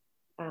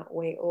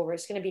over.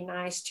 It's going to be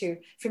nice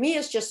for me,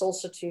 it's just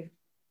also to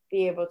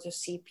be able to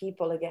see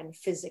people again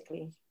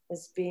physically.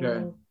 It's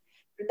been,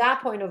 from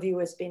that point of view,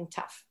 it's been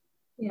tough,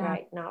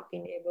 right? Not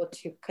being able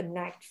to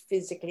connect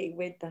physically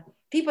with the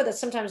people that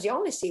sometimes you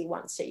only see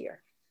once a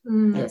year.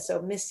 And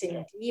so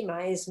missing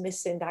Dima is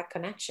missing that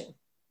connection.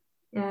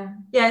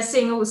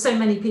 Seeing so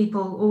many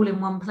people all in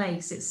one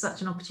place, it's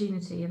such an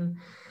opportunity. And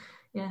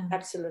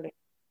absolutely.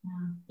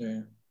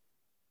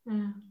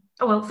 Oh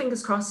well,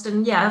 fingers crossed.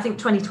 And I think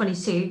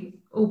 2022,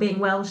 all being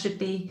well, should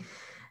be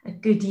a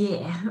good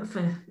year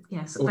for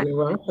all being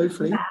well,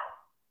 hopefully.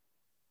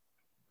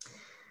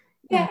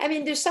 I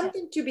mean, there's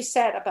something to be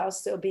said about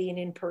still being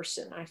in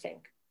person, I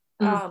think.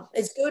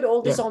 It's good,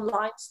 all this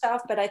online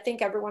stuff, but I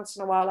think every once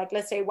in a while, like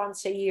let's say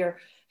once a year,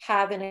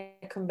 having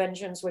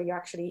conventions where you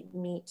actually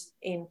meet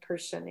in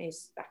person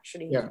is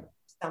actually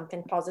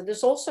something positive.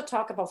 There's also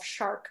talk about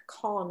Shark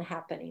Con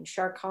happening.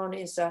 Shark Con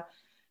is a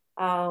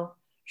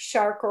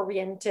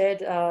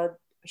shark-oriented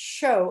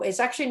show. It's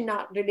actually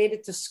not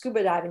related to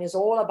scuba diving. It's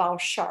all about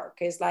shark.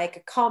 It's like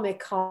a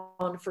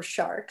Comic-Con for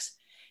sharks.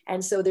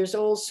 And so there's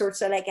all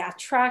sorts of, like,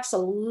 attracts a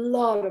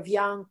lot of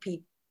young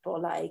people,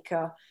 like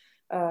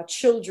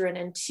children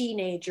and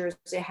teenagers.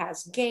 It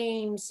has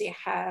games, it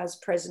has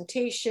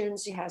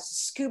presentations, it has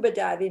scuba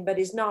diving, but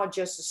it's not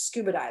just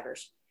scuba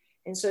divers.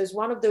 And so it's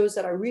one of those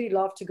that I really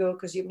love to go,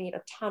 because you meet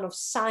a ton of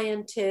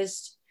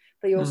scientists,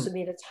 but you also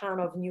meet a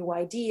ton of new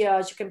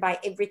ideas. You can buy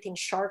everything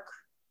shark.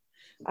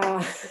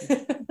 But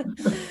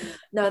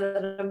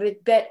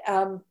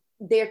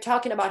they're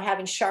talking about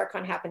having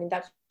SharkCon happening.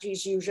 That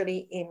is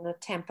usually in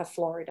Tampa,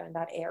 Florida, in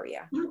that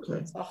area.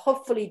 Okay. So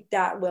hopefully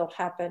that will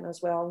happen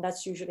as well. And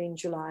that's usually in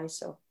July.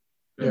 So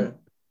it'd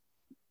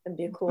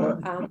be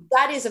cool.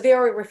 That is a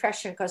very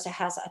refreshing, because it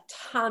has a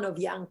ton of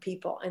young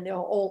people and they're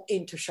all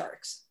into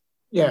sharks.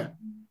 Yeah,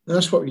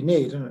 that's what we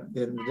need, isn't it, at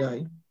the end of the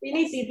day? We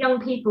need these young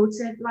people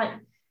to, like,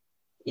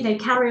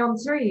 carry on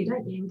through,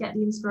 don't you, and get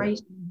the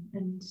inspiration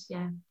and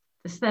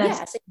the thirst.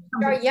 Yes, if you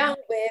start young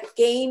with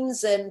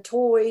games and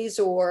toys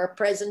or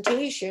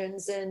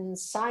presentations and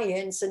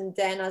science, and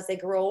then as they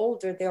grow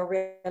older, they'll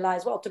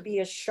realize, well, to be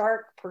a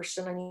shark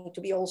person, I need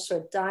to be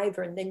also a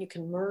diver, and then you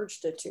can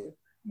merge the two.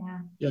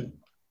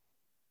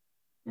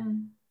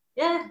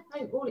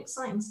 All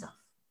exciting stuff.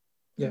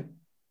 Yeah,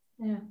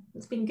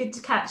 it's been good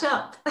to catch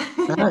up.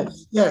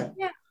 Nice. Yeah,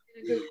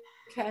 good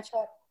catch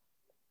up.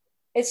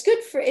 It's good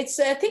I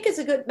think it's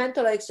a good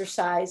mental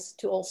exercise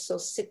to also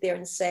sit there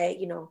and say,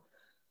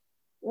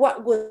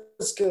 what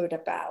was good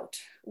about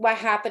what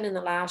happened in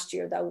the last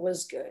year that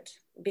was good,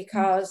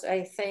 because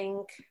I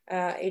think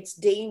it's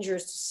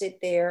dangerous to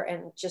sit there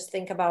and just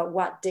think about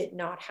what did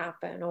not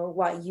happen or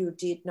what you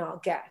did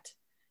not get.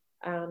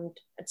 And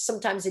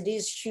sometimes it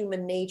is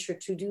human nature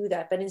to do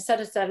that, but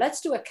instead of that,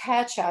 let's do a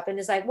catch up. And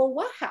it's like, well,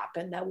 what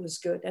happened that was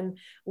good, and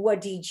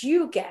what did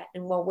you get,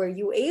 and what were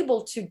you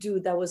able to do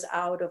that was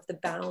out of the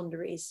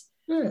boundaries?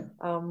 Yes,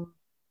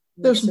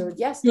 this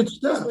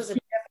was a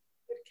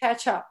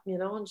catch up,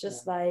 and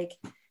just like,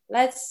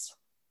 let's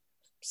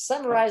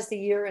summarize the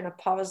year in a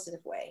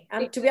positive way.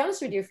 And to be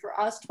honest with you, for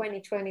us,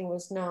 2020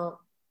 was not.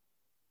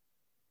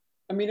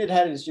 I mean, it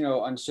had its,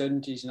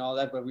 uncertainties and all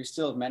that, but we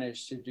still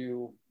managed to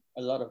do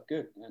a lot of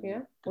good.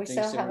 And we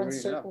still have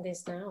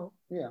uncertainties now.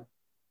 Yeah.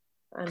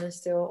 And it's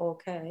still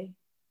okay.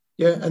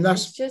 Yeah, and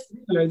that's just,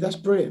 that's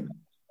brilliant.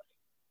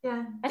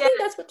 Yeah. I think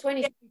that's what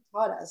 2020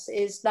 taught us,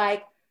 is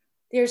like,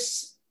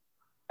 there's,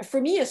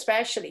 for me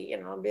especially,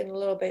 I've been a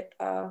little bit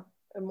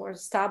more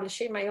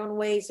established in my own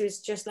ways. It's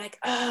just like,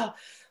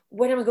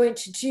 what am I going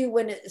to do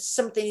when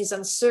something is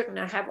uncertain?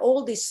 I have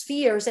all these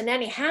fears, and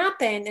then it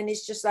happened, and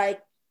it's just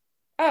like,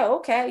 oh,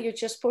 okay, you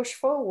just push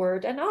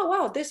forward, and oh,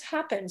 wow, this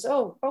happens.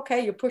 Oh,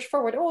 okay, you push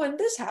forward. Oh, and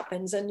this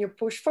happens, and you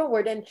push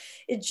forward. And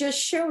it just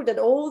showed that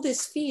all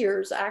these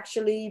fears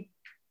actually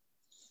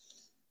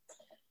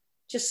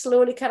just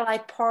slowly kind of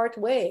like part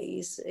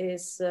ways.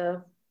 It's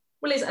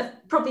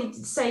probably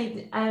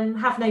say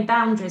have no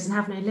boundaries and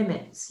have no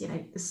limits.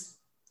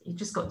 You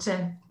just got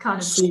to kind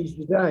of seize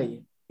the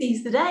day.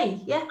 Seize the day,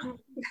 yeah.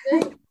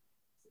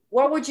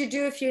 what would you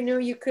do if you knew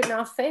you could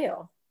not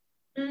fail?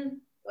 Mm.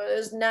 Well,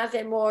 there's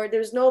nothing more,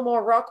 there's no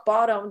more rock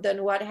bottom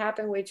than what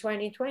happened with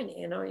 2020.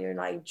 You know, you're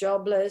like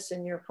jobless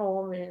and you're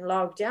home and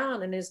locked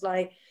down, and it's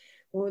like,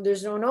 well,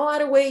 there's no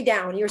other way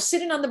down. You're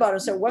sitting on the bottom.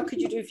 So what could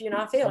you do if you're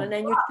not failing? And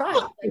then you try.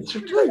 Like,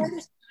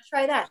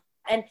 try that.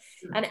 And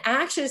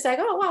actually it's like,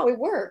 oh wow, it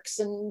works.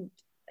 And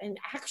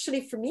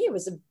actually for me, it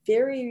was a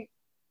very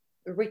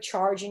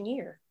recharging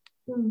year.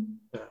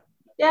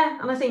 Yeah,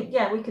 and I think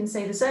we can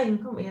say the same,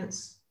 can't we?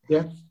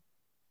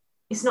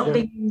 It's not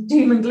being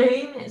doom and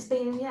gloom. It's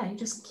being you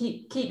just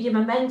keep your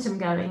momentum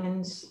going,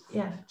 and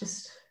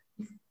just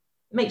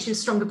makes you a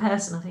stronger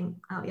person, I think,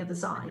 out the other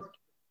side.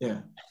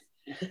 Yeah.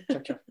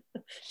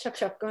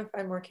 Chop, go and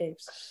find more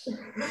caves.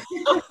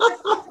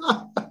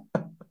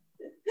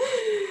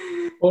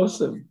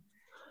 Awesome.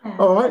 Yeah.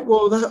 All right.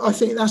 Well, I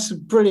think that's a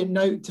brilliant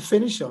note to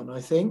finish on, I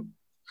think.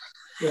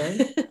 Yeah.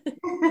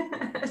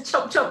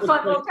 Chop,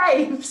 find more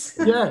caves.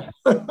 Yeah.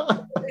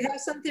 We have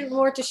something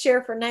more to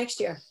share for next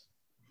year.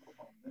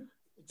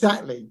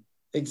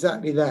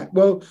 Exactly that.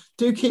 Well,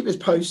 do keep us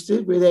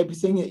posted with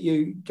everything that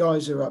you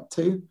guys are up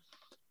to.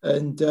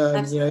 And,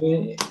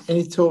 any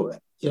talk,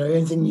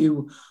 anything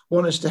you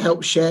want us to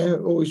help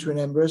share, always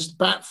remember us. The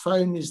bat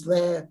phone is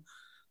there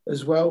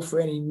as well for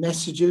any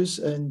messages,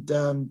 and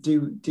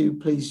do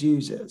please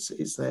use it.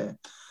 It's there.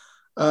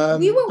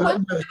 We were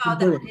wondering about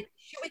that.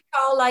 Should we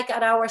call like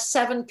at our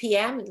 7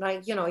 p.m.,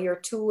 like, your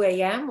 2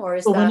 a.m., or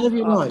is that? Whenever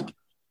you like.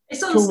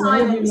 It's on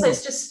silent, so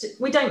it's just,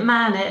 we don't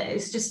man it.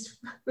 It's just,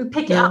 we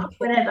pick it up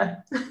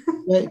whenever.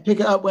 Pick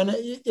it up when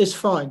it's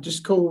fine.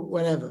 Just call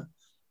whenever.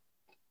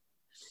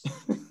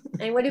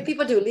 And what do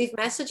people do? Leave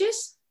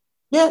messages?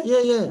 Yeah,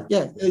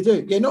 they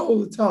do. Yeah, not all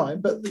the time,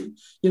 but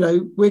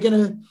we're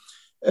gonna,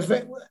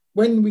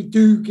 when we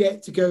do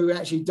get to go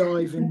actually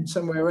dive in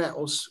somewhere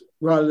else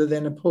rather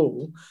than a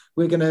pool,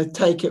 we're gonna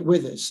take it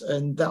with us,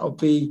 and that'll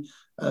be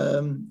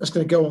that's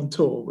gonna go on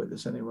tour with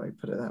us anyway.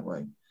 Put it that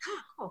way.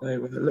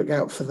 So look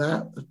out for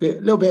that. A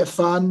little bit of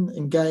fun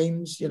and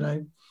games,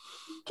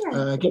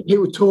 get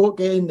people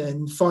talking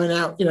and find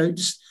out,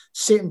 just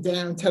sit them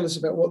down, tell us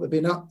about what they've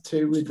been up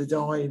to with the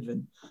dive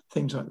and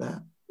things like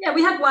that. Yeah,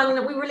 we had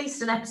one, we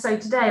released an episode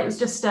today. It was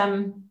just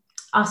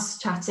us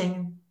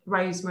chatting,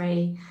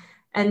 Rosemary.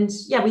 And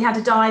we had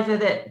a diver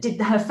that did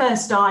her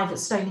first dive at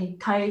Stony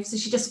Cove. So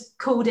she just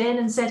called in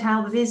and said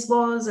how the viz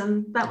was,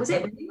 and that was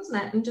it, really,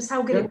 wasn't it? And just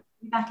how good it was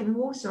to be back in the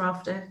water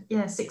after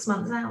 6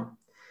 months out.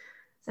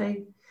 So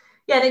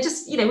they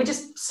just, we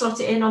just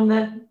slot it in on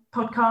the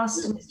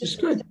podcast, and it's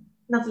just good.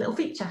 Another little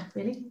feature,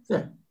 really.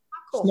 Yeah.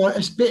 Cool.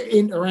 It's a bit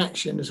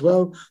interaction as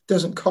well.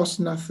 Doesn't cost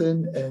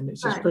nothing, and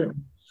it's just brilliant.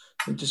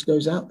 It just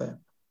goes out there.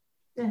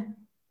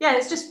 Yeah,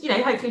 it's just,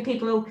 hopefully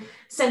people will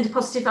send a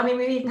positive. I mean,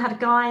 we've even had a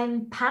guy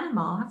in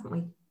Panama, haven't we?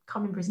 Can't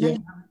remember his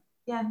name.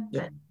 Yeah.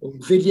 Or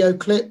video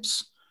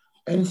clips,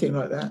 anything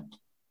like that.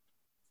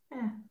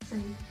 Yeah. So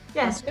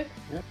it's good.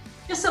 Yeah.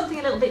 Just something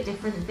a little bit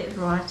different, a bit of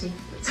variety.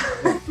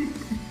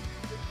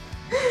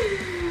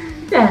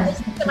 Thank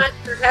you so much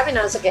for having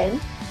us again.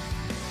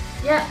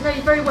 Yeah, no,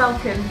 you're very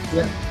welcome.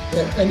 Yeah,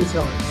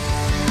 anytime.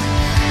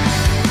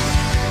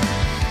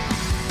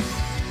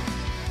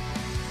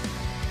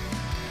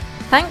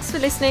 Thanks for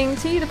listening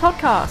to the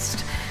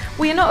podcast.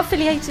 We are not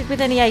affiliated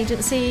with any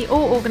agency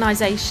or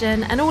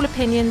organisation, and all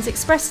opinions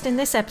expressed in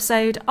this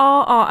episode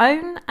are our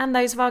own and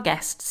those of our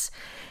guests.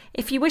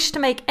 If you wish to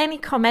make any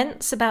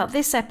comments about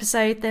this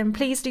episode, then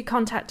please do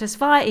contact us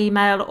via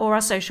email or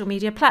our social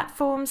media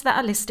platforms that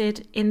are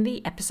listed in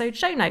the episode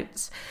show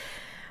notes.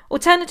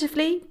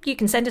 Alternatively, you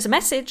can send us a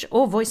message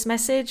or voice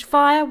message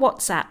via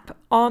WhatsApp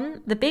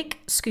on the Big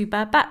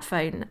Scuba Bat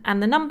phone,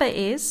 and the number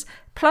is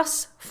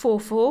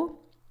 +44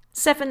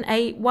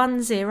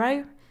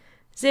 7810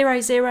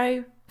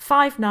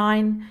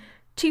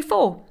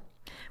 005924.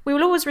 We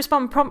will always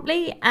respond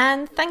promptly,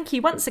 and thank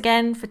you once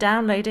again for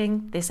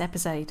downloading this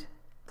episode.